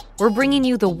 We're bringing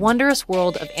you the wondrous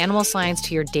world of animal science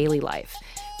to your daily life.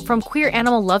 From queer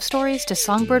animal love stories to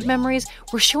songbird memories,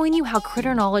 we're showing you how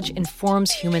critter knowledge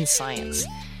informs human science.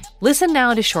 Listen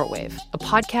now to Shortwave, a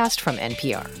podcast from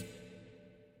NPR.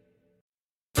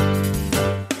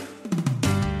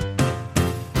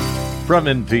 From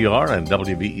NPR and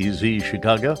WBEZ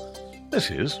Chicago, this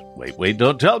is Wait, Wait,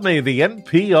 Don't Tell Me, the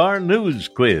NPR News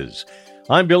Quiz.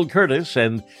 I'm Bill Curtis,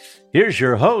 and here's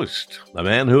your host, a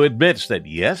man who admits that,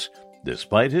 yes,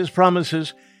 despite his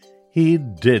promises, he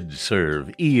did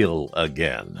serve eel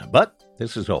again. But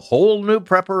this is a whole new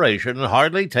preparation and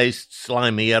hardly tastes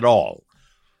slimy at all.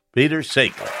 Peter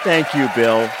Sakel. Thank you,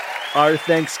 Bill. Our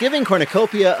Thanksgiving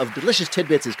cornucopia of delicious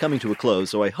tidbits is coming to a close,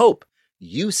 so I hope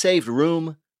you saved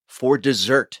room for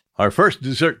dessert. Our first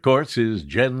dessert course is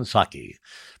Jen Psaki,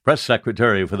 press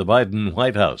secretary for the Biden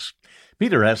White House.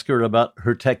 Peter asked her about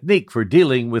her technique for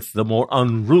dealing with the more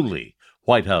unruly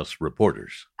White House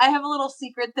reporters. I have a little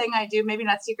secret thing I do, maybe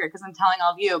not secret because I'm telling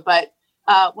all of you, but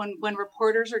when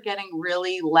reporters are getting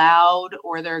really loud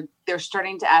or they're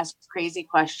starting to ask crazy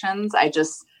questions, I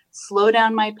just slow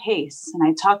down my pace and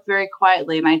I talk very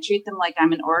quietly and I treat them like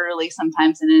I'm an orderly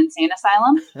sometimes in an insane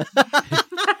asylum.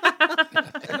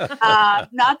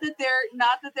 Not that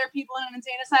they're people in an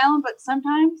insane asylum, but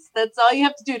sometimes that's all you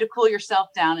have to do to cool yourself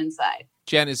down inside.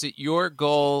 Jen, is it your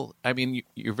goal? I mean,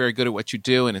 you're very good at what you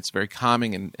do and it's very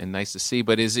calming and nice to see,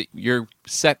 but is it your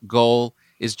set goal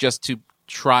is just to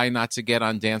try not to get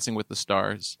on Dancing with the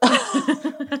Stars?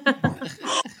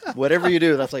 Whatever you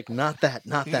do, that's like, not that.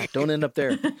 Don't end up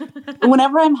there.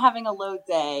 Whenever I'm having a low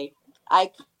day,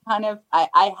 I have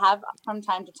from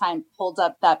time to time pulled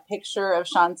up that picture of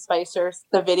Sean Spicer,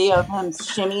 the video of him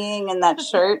shimmying in that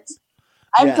shirt.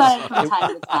 I've done it from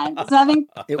time to time. It's nothing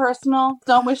personal.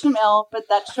 Don't wish him ill, but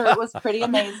that shirt was pretty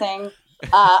amazing.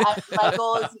 My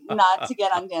goal is not to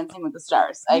get on Dancing with the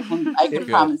Stars. I can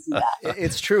promise you that.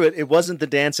 It's true. It wasn't the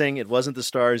dancing. It wasn't the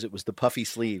stars. It was the puffy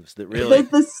sleeves that really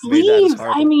the sleeves.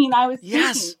 I mean, I was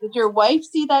yes. thinking, did your wife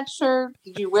see that shirt?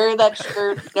 Did you wear that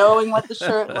shirt knowing what the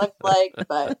shirt looked like?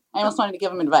 But I almost wanted to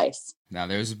give him advice. Now,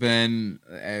 there's been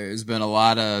a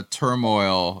lot of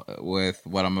turmoil with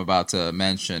what I'm about to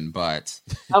mention, but...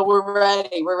 Oh, we're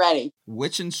ready.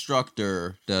 Which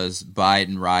instructor does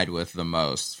Biden ride with the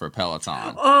most for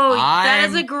Peloton? Oh, that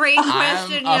is a great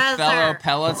question, I'm a fellow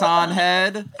Peloton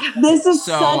head. This is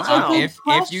such a good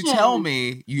question. If you tell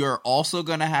me, you're also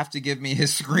going to have to give me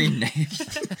his screen name.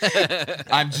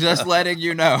 I'm just letting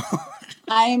you know.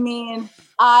 I mean...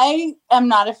 I am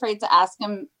not afraid to ask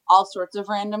him all sorts of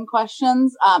random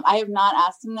questions. I have not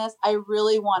asked him this. I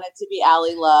really want it to be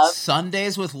Ally Love.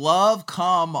 Sundays with Love?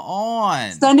 Come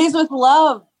on. Sundays with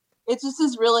Love. It just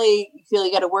is really, you feel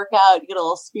you got to work out, you get a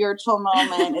little spiritual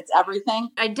moment. It's everything.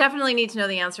 I definitely need to know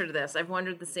the answer to this. I've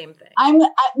wondered the same thing.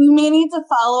 We may need to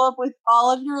follow up with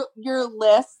all of your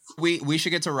lists. We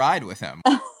should get to ride with him.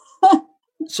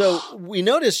 So we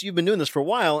noticed you've been doing this for a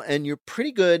while, and you're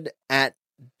pretty good at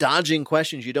dodging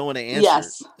questions you don't want to answer.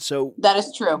 Yes, so that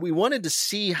is true. We wanted to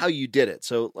see how you did it.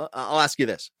 So I'll ask you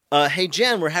this. Hey,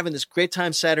 Jen, we're having this great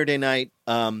time Saturday night.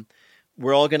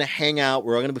 We're all going to hang out.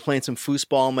 We're all going to be playing some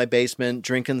foosball in my basement,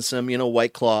 drinking some,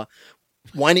 White Claw.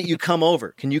 Why don't you come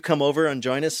over? Can you come over and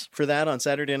join us for that on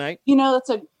Saturday night? That's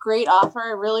a great offer.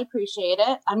 I really appreciate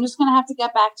it. I'm just going to have to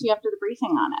get back to you after the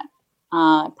briefing on it.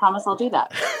 I promise I'll do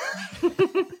that.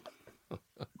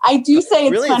 I do say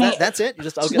it's really? funny. That's it?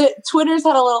 Twitter's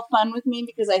had a little fun with me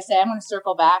because I say I'm going to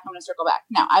circle back.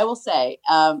 Now, I will say,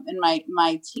 and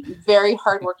my very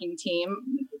hardworking team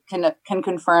can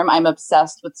confirm I'm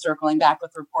obsessed with circling back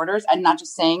with reporters and not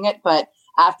just saying it, but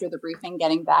after the briefing,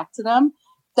 getting back to them.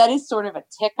 That is sort of a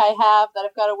tick I have that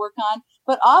I've got to work on.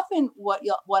 But often what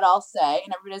I'll say,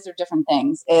 and everybody does their different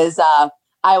things, is I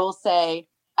will say,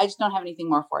 I just don't have anything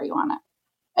more for you on it.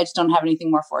 I just don't have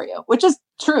anything more for you, which is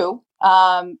true.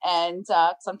 And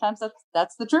sometimes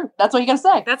that's the truth. That's what you got to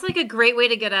say. That's like a great way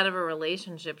to get out of a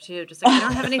relationship too. Just like, I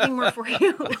don't have anything more for you.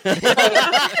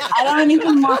 I don't have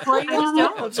anything more for you.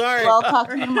 I'm sorry. Well, I'll talk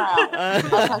to you tomorrow.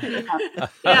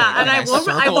 Yeah, and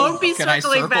I won't be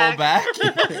circling back.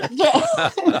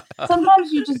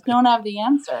 Sometimes you just don't have the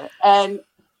answer, and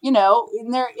in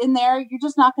there, you're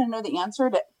just not going to know the answer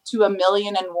to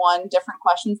 1,000,001 different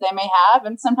questions they may have.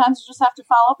 And sometimes you just have to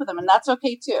follow up with them, and that's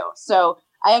okay too. So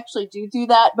I actually do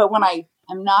that. But when I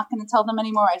am not going to tell them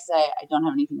anymore, I say, I don't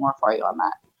have anything more for you on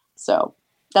that. So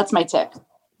that's my tip.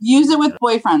 Use it with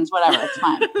boyfriends, whatever. It's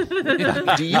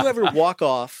fine. Do you ever walk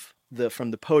off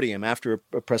from the podium after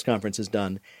a press conference is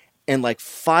done and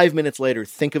 5 minutes later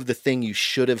think of the thing you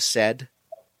should have said?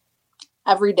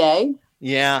 Every day?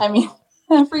 Yeah. I mean,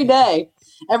 every day.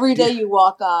 Every day you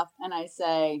walk off and I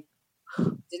say,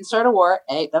 didn't start a war.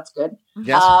 Hey, that's good.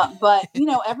 Yes. But,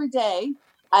 every day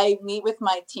I meet with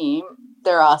my team.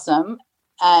 They're awesome.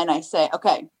 And I say,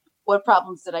 okay, what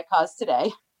problems did I cause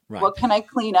today? Right. What can I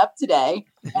clean up today?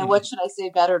 And what should I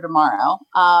say better tomorrow?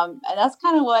 And that's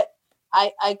kind of what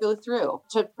I go through.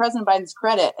 To President Biden's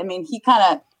credit, I mean, he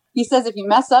says, if you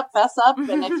mess up, fess up.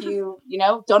 And if you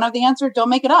don't have the answer, don't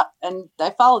make it up. And I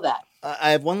follow that.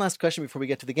 I have one last question before we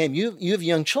get to the game. You have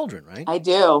young children, right? I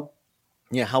do.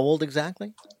 Yeah. How old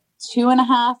exactly?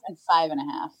 2.5 and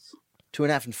 5.5.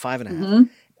 2.5 and 5.5. Mm-hmm.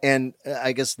 And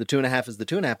I guess the 2.5 is the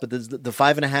 2.5, but does the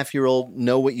 5.5-year-old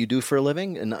know what you do for a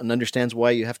living and understands why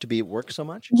you have to be at work so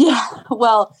much? Yeah.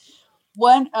 Well,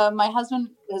 my husband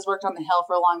has worked on the Hill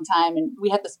for a long time, and we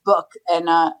had this book, and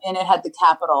it had the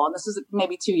Capitol, and this was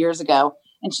maybe 2 years ago.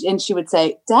 And she would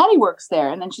say, Daddy works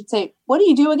there. And then she'd say, what do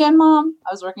you do again, Mom?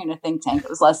 I was working in a think tank. It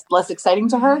was less exciting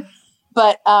to her.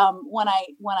 But when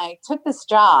I took this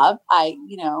job, I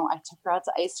took her out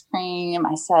to ice cream.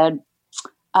 I said,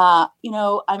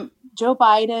 I'm Joe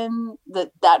Biden,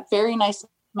 that very nice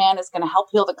man is going to help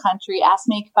heal the country. Asked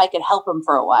me if I could help him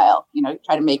for a while,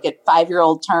 try to make it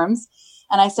 5-year-old terms.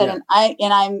 And I said,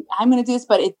 I'm going to do this,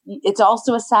 but it's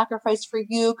also a sacrifice for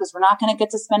you because we're not going to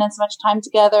get to spend as much time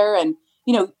together. And,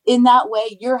 in that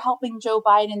way, you're helping Joe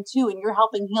Biden too, and you're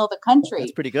helping heal the country.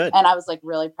 That's pretty good. And I was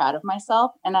really proud of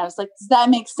myself. And I was like, does that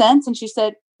make sense? And she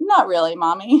said, not really,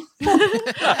 Mommy. Did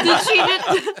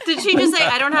she just say,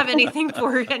 I don't have anything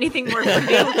more for you?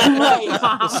 Right.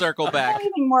 We'll circle back.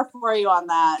 Anything more for you on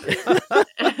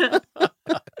that?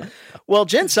 Well,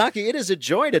 Jen Psaki, it is a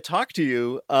joy to talk to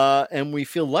you, and we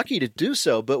feel lucky to do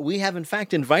so. But we have, in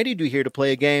fact, invited you here to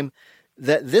play a game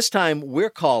that this time we're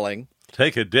calling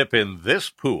Take a Dip in This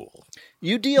Pool.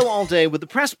 You deal all day with the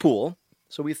press pool,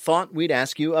 so we thought we'd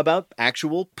ask you about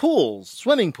actual pools,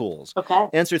 swimming pools. Okay.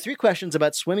 Answer 3 questions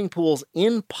about swimming pools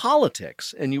in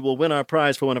politics, and you will win our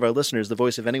prize for one of our listeners, the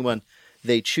voice of anyone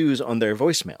they choose on their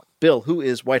voicemail. Bill, who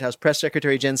is White House Press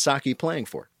Secretary Jen Psaki playing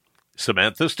for?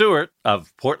 Samantha Stewart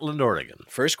of Portland, Oregon.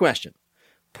 First question.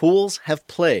 Pools have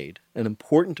played an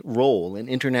important role in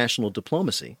international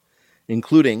diplomacy,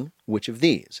 including which of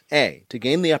these? A, to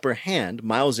gain the upper hand,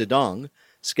 Mao Zedong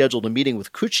scheduled a meeting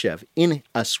with Khrushchev in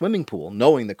a swimming pool,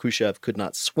 knowing that Khrushchev could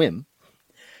not swim.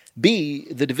 B,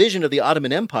 the division of the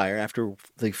Ottoman Empire after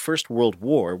the First World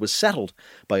War was settled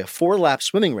by a 4-lap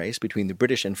swimming race between the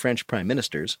British and French prime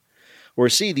ministers. Or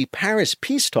C, the Paris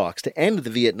peace talks to end the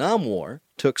Vietnam War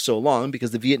took so long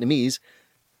because the Vietnamese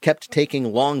kept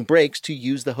taking long breaks to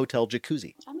use the hotel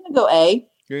jacuzzi? I'm going to go A.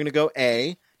 You're going to go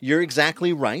A. You're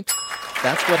exactly right.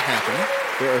 That's what happened.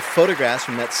 There are photographs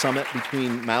from that summit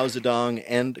between Mao Zedong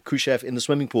and Khrushchev in the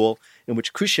swimming pool in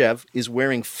which Khrushchev is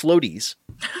wearing floaties.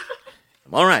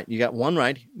 All right, you got one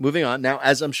right. Moving on. Now,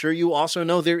 as I'm sure you also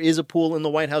know, there is a pool in the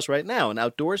White House right now, an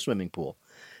outdoor swimming pool,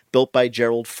 built by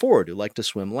Gerald Ford, who liked to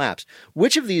swim laps.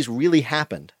 Which of these really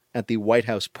happened at the White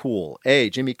House pool? A,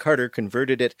 Jimmy Carter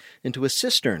converted it into a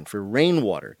cistern for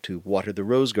rainwater to water the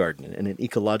rose garden in an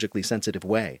ecologically sensitive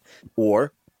way.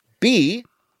 Or B,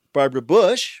 Barbara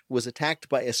Bush was attacked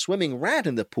by a swimming rat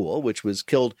in the pool, which was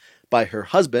killed by her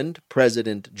husband,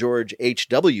 President George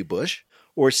H.W. Bush.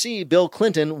 Or C, Bill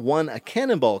Clinton won a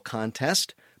cannonball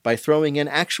contest by throwing in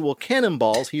actual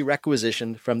cannonballs he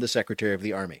requisitioned from the Secretary of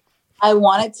the Army. I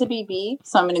want it to be B,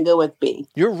 so I'm going to go with B.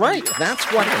 You're right. That's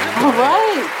what happened. All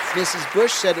right. Mrs.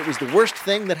 Bush said it was the worst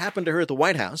thing that happened to her at the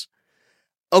White House.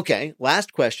 Okay,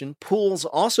 last question. Pools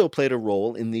also played a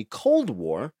role in the Cold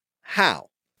War. How?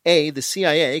 A, the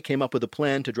CIA came up with a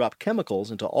plan to drop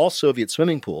chemicals into all Soviet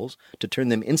swimming pools to turn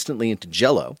them instantly into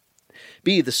Jell-O.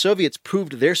 B, the Soviets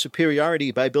proved their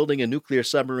superiority by building a nuclear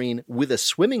submarine with a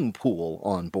swimming pool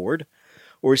on board.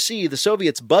 Or C, the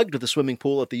Soviets bugged the swimming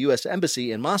pool at the U.S.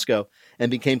 Embassy in Moscow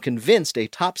and became convinced a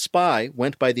top spy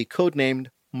went by the codenamed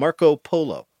Marco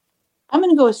Polo. I'm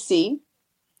going to go with C.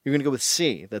 You're going to go with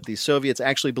C, that the Soviets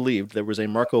actually believed there was a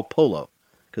Marco Polo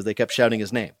because they kept shouting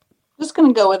his name. Just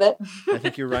going to go with it. I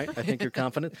think you're right. I think you're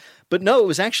confident. But no, it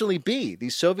was actually B.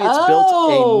 The Soviets built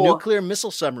a nuclear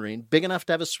missile submarine big enough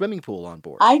to have a swimming pool on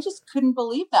board. I just couldn't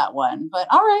believe that one. But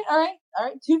all right.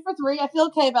 2 for 3. I feel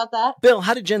okay about that. Bill,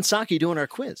 how did Jen Psaki do in our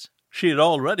quiz? She had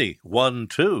already won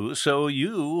 2, so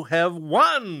you have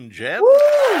won, Jen. Woo!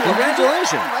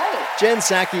 Congratulations. Right. Jen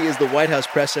Psaki is the White House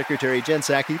press secretary. Jen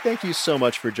Psaki, thank you so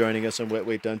much for joining us on Wait,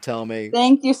 Wait, Don't Tell Me.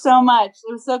 Thank you so much.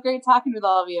 It was so great talking with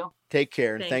all of you. Take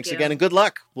care. And thanks again, and good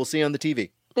luck. We'll see you on the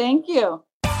TV. Thank you.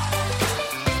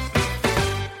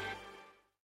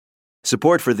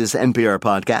 Support for this NPR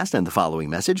podcast and the following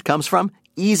message comes from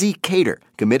Easy Cater,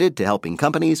 committed to helping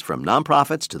companies from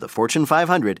nonprofits to the Fortune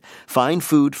 500 find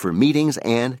food for meetings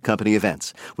and company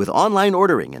events. With online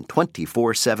ordering and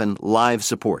 24/7 live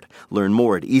support. Learn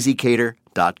more at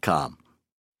easycater.com.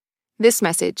 This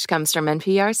message comes from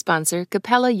NPR sponsor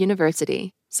Capella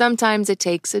University. Sometimes it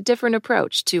takes a different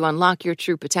approach to unlock your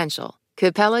true potential.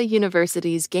 Capella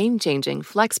University's game-changing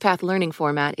FlexPath learning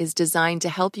format is designed to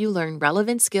help you learn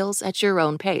relevant skills at your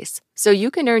own pace, so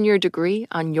you can earn your degree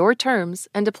on your terms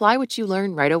and apply what you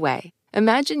learn right away.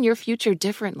 Imagine your future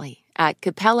differently at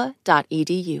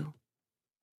capella.edu.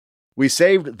 We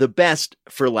saved the best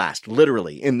for last,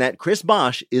 literally, in that Chris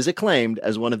Bosh is acclaimed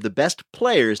as one of the best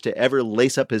players to ever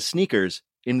lace up his sneakers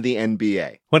in the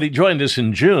NBA. When he joined us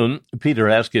in June, Peter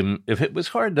asked him if it was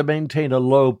hard to maintain a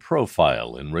low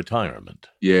profile in retirement.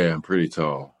 Yeah, I'm pretty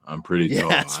tall. Yeah,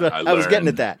 that's what I was getting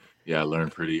at that. Yeah, I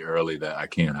learned pretty early that I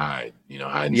can't hide.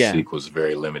 Hide and seek was a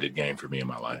very limited game for me in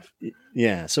my life.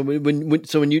 Yeah. So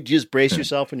when you just brace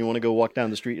yourself when you want to go walk down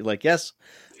the street, you're like, yes,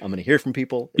 I'm going to hear from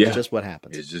people. It's just what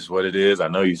happens. It's just what it is. I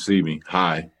know you see me.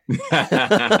 Hi.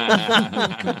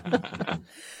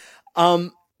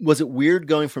 Was it weird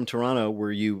going from Toronto,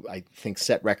 where you, I think,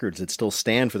 set records that still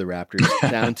stand for the Raptors,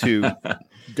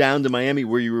 down to Miami,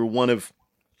 where you were one of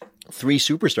 3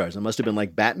 superstars? It must have been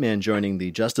like Batman joining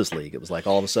the Justice League. It was like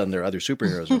all of a sudden there are other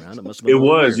superheroes around. It must have been. It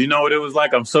was. Weird. You know what it was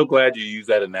like? I'm so glad you used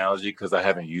that analogy because I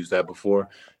haven't used that before.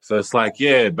 So it's like,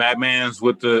 yeah, Batman's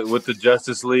with the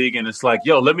Justice League, and it's like,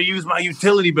 yo, let me use my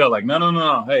utility belt. Like,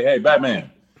 no. Hey,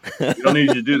 Batman. You don't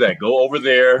need to do that. Go over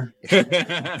there.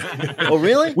 Oh,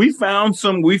 really? We found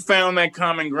that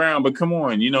common ground, but come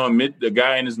on, a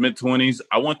guy in his mid-20s,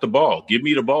 I want the ball. Give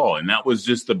me the ball. And that was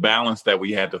just the balance that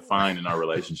we had to find in our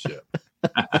relationship.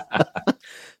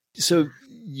 So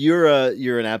you're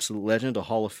an absolute legend, a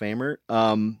Hall of Famer.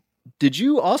 Did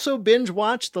you also binge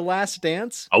watch The Last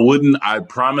Dance? I wouldn't. I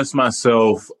promised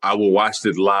myself I will watch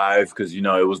it live because,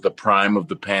 it was the prime of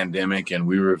the pandemic and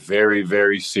we were very,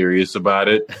 very serious about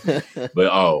it.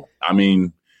 But,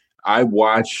 I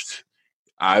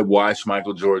watched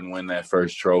Michael Jordan win that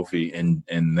first trophy, and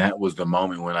that was the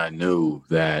moment when I knew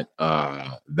that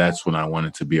that's when I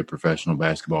wanted to be a professional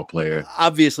basketball player.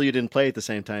 Obviously, you didn't play at the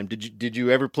same time. Did you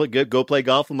ever go play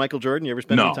golf with Michael Jordan? You ever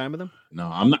spend any time with him? No,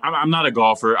 I'm not a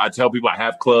golfer. I tell people I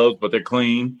have clubs, but they're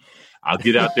clean. I'll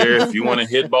get out there if you want to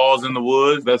hit balls in the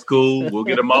woods. That's cool. We'll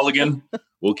get a mulligan.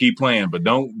 We'll keep playing, but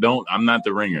don't. I'm not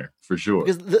the ringer for sure.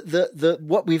 Because the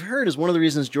what we've heard is one of the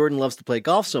reasons Jordan loves to play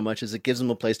golf so much is it gives him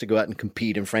a place to go out and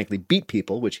compete and frankly beat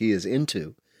people, which he is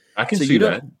into. I can see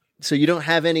that. So you don't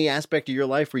have any aspect of your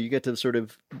life where you get to sort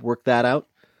of work that out?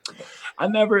 I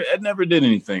never did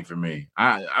anything for me.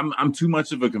 I'm too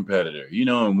much of a competitor, you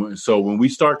know. And so when we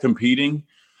start competing,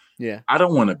 I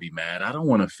don't want to be mad. I don't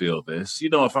want to feel this. You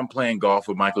know, if I'm playing golf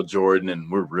with Michael Jordan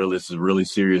and this is a really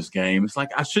serious game, it's like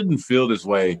I shouldn't feel this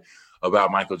way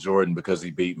about Michael Jordan because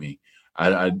he beat me.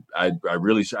 I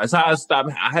really should. I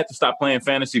had to stop playing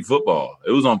fantasy football.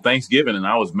 It was on Thanksgiving and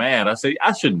I was mad. I said,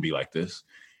 I shouldn't be like this.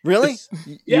 Really?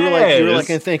 You were like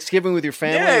on Thanksgiving with your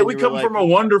family? Yeah, we come from a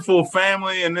wonderful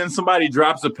family, and then somebody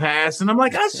drops a pass, and I'm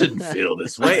like, I shouldn't feel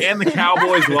this way. And the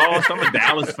Cowboys lost. I'm a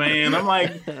Dallas fan. I'm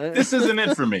like, this isn't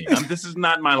it for me. This is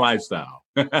not my lifestyle.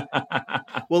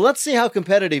 Well, let's see how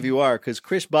competitive you are, because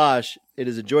Chris Bosh, it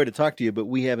is a joy to talk to you, but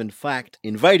we have in fact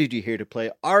invited you here to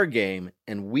play our game,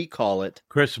 and we call it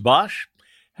Chris Bosh,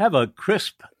 have a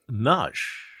crisp nosh.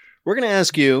 We're going to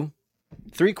ask you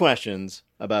 3 questions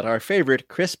about our favorite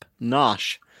crisp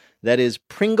nosh, that is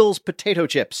Pringles potato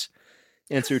chips.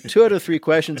 Answer 2 out of 3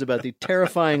 questions about the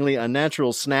terrifyingly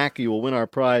unnatural snack. You will win our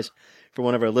prize for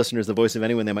one of our listeners, the voice of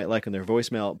anyone they might like in their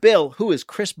voicemail. Bill, who is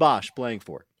Chris Bosh playing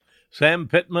for? Sam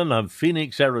Pittman of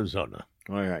Phoenix, Arizona.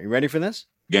 All right, you ready for this?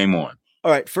 Game on. All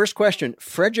right, first question.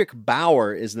 Frederick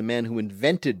Bauer is the man who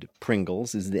invented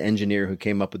Pringles, is the engineer who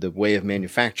came up with the way of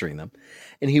manufacturing them.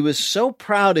 And he was so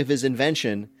proud of his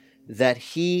invention that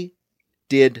he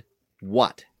did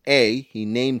what? A, he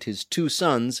named his 2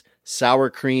 sons Sour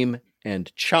Cream and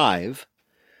Chive.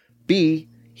 B,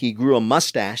 he grew a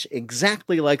mustache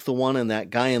exactly like the one on that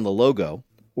guy in the logo.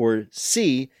 Or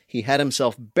C, he had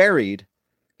himself buried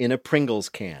in a Pringles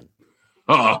can.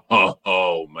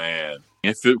 Oh, man.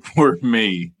 If it were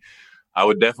me, I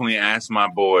would definitely ask my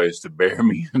boys to bury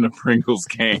me in a Pringles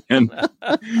can.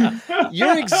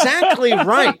 You're exactly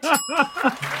right.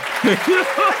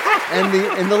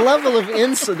 And the level of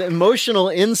the emotional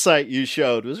insight you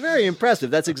showed was very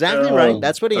impressive. That's exactly right.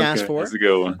 That's what he asked for. That's a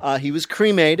good one. He was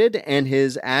cremated and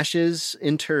his ashes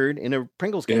interred in a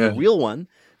Pringles can, a real one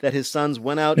that his sons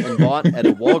went out and bought at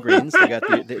a Walgreens.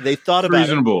 They thought about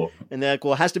reasonable. It, and they're like,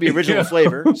 well, it has to be original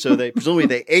flavor. So presumably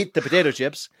they ate the potato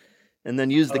chips and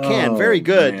then used the can. Very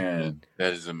good. Man,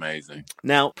 that is amazing.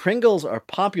 Now, Pringles are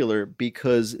popular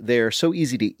because they're so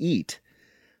easy to eat.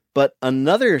 But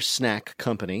another snack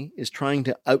company is trying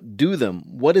to outdo them.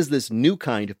 What is this new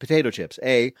kind of potato chips?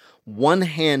 A,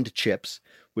 one-hand chips,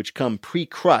 which come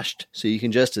pre-crushed, so you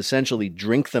can just essentially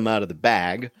drink them out of the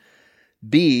bag.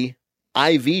 B,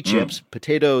 IV chips,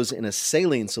 potatoes in a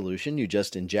saline solution you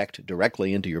just inject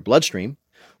directly into your bloodstream.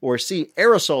 Or C,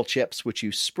 aerosol chips, which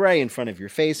you spray in front of your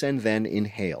face and then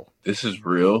inhale. This is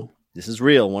real? This is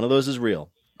real. One of those is real.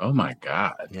 Oh, my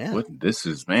God. Yeah. This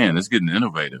is getting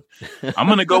innovative. I'm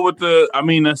going to go with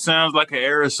that sounds like an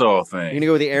aerosol thing. You're going to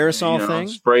go with the aerosol thing?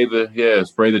 Spray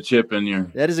the chip in your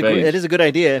That is a good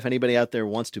idea if anybody out there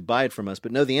wants to buy it from us.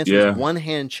 But no, the answer is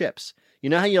one-hand chips. You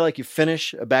know how you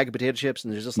finish a bag of potato chips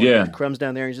and there's just crumbs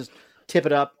down there and you just tip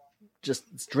it up,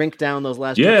 just drink down those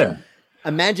last chips.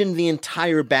 Imagine the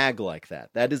entire bag like that.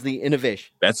 That is the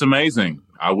innovation. That's amazing.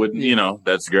 I wouldn't,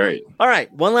 that's great. All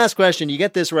right, one last question. You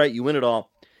get this right, you win it all.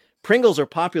 Pringles are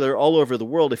popular all over the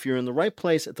world. If you're in the right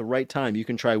place at the right time, you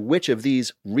can try which of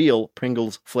these real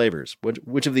Pringles flavors.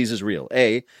 Which of these is real?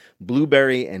 A,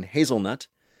 blueberry and hazelnut.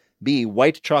 B,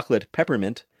 white chocolate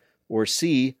peppermint. Or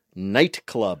C,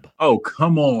 nightclub. Oh,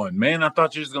 come on, man. I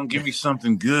thought you were going to give me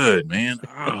something good, man.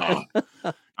 Oh.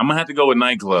 I'm going to have to go with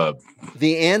nightclub.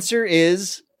 The answer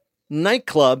is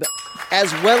nightclub,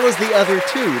 as well as the other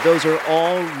 2. Those are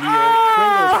all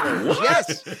real Pringles flavors.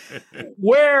 Yes.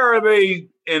 Where are they?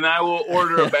 And I will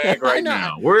order a bag right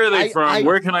now. Where are they from?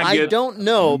 Where can I get? I don't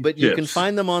know, but you can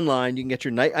find them online. You can get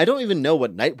your I don't even know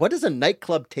what does a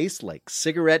nightclub taste like?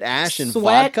 Cigarette ash and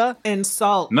sweat vodka and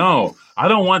salt. No, I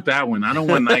don't want that one. I don't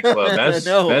want nightclub.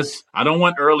 That's I don't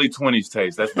want early 20s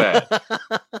taste. That's bad.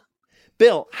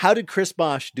 Bill, how did Chris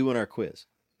Bosh do in our quiz?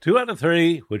 2 out of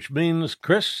 3, which means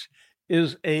Chris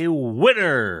is a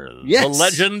winner. Yes. The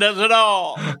legend does it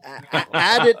all.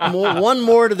 Add it one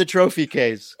more to the trophy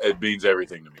case. It means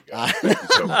everything to me, guys. Thank you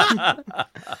so much.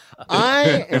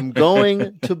 I am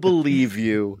going to believe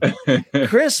you.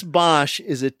 Chris Bosh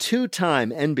is a 2-time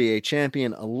NBA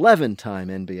champion, 11-time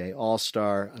NBA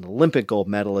All-Star, an Olympic gold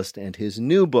medalist, and his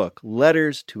new book,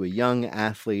 Letters to a Young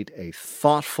Athlete, a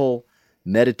thoughtful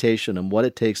meditation on what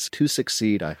it takes to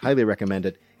succeed. I highly recommend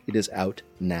it. It is out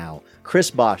now. Chris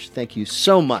Bosh, thank you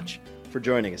so much for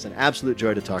joining us. An absolute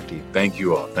joy to talk to you. Thank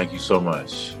you all. Thank you so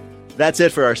much. That's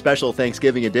it for our special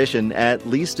Thanksgiving edition, at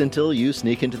least until you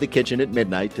sneak into the kitchen at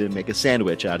midnight to make a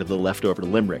sandwich out of the leftover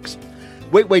limericks.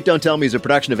 Wait, Wait, Don't Tell Me is a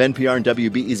production of NPR and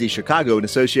WBEZ Chicago in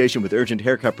association with Urgent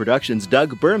Haircut Productions'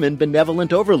 Doug Berman,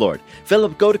 Benevolent Overlord.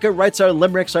 Philip Gotica writes our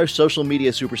limericks. Our social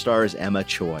media superstar is Emma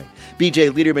Choi.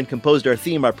 BJ Liederman composed our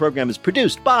theme. Our program is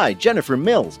produced by Jennifer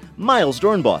Mills, Miles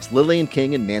Dornbos, Lillian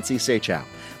King, and Nancy Seychow.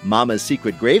 Mama's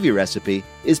secret gravy recipe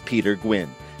is Peter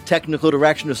Gwynn. Technical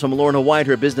direction is from Lorna White.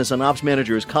 Her business and ops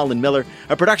manager is Colin Miller.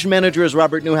 Our production manager is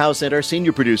Robert Newhouse, and our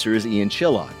senior producer is Ian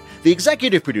Chillon. The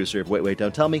executive producer of Wait, Wait,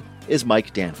 Don't Tell Me is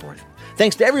Mike Danforth.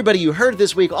 Thanks to everybody you heard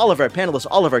this week, all of our panelists,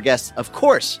 all of our guests, of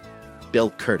course,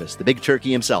 Bill Curtis, the big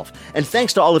turkey himself. And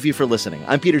thanks to all of you for listening.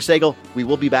 I'm Peter Sagal. We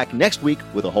will be back next week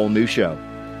with a whole new show.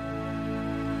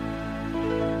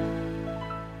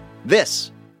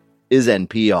 This is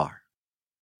NPR.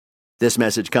 This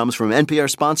message comes from NPR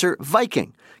sponsor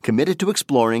Viking, committed to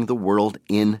exploring the world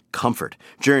in comfort.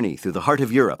 Journey through the heart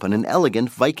of Europe on an elegant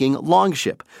Viking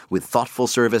longship with thoughtful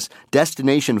service,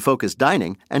 destination-focused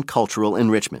dining, and cultural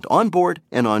enrichment on board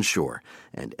and on shore.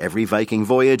 And every Viking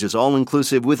voyage is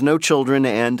all-inclusive with no children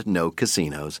and no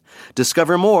casinos.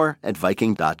 Discover more at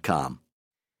Viking.com.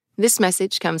 This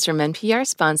message comes from NPR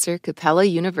sponsor Capella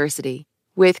University.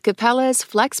 With Capella's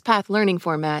FlexPath learning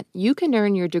format, you can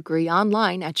earn your degree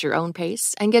online at your own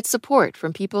pace and get support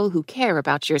from people who care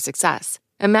about your success.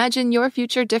 Imagine your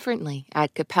future differently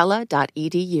at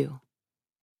capella.edu.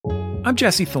 I'm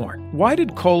Jesse Thorne. Why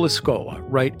did Cola Scola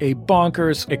write a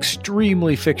bonkers,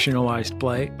 extremely fictionalized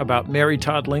play about Mary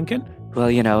Todd Lincoln? Well,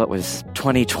 you know, it was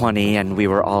 2020 and we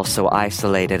were all so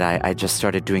isolated. I just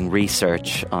started doing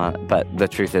research, but the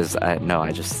truth is,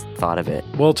 I just thought of it.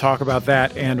 We'll talk about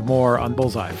that and more on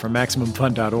Bullseye from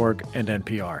MaximumFun.org and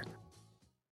NPR.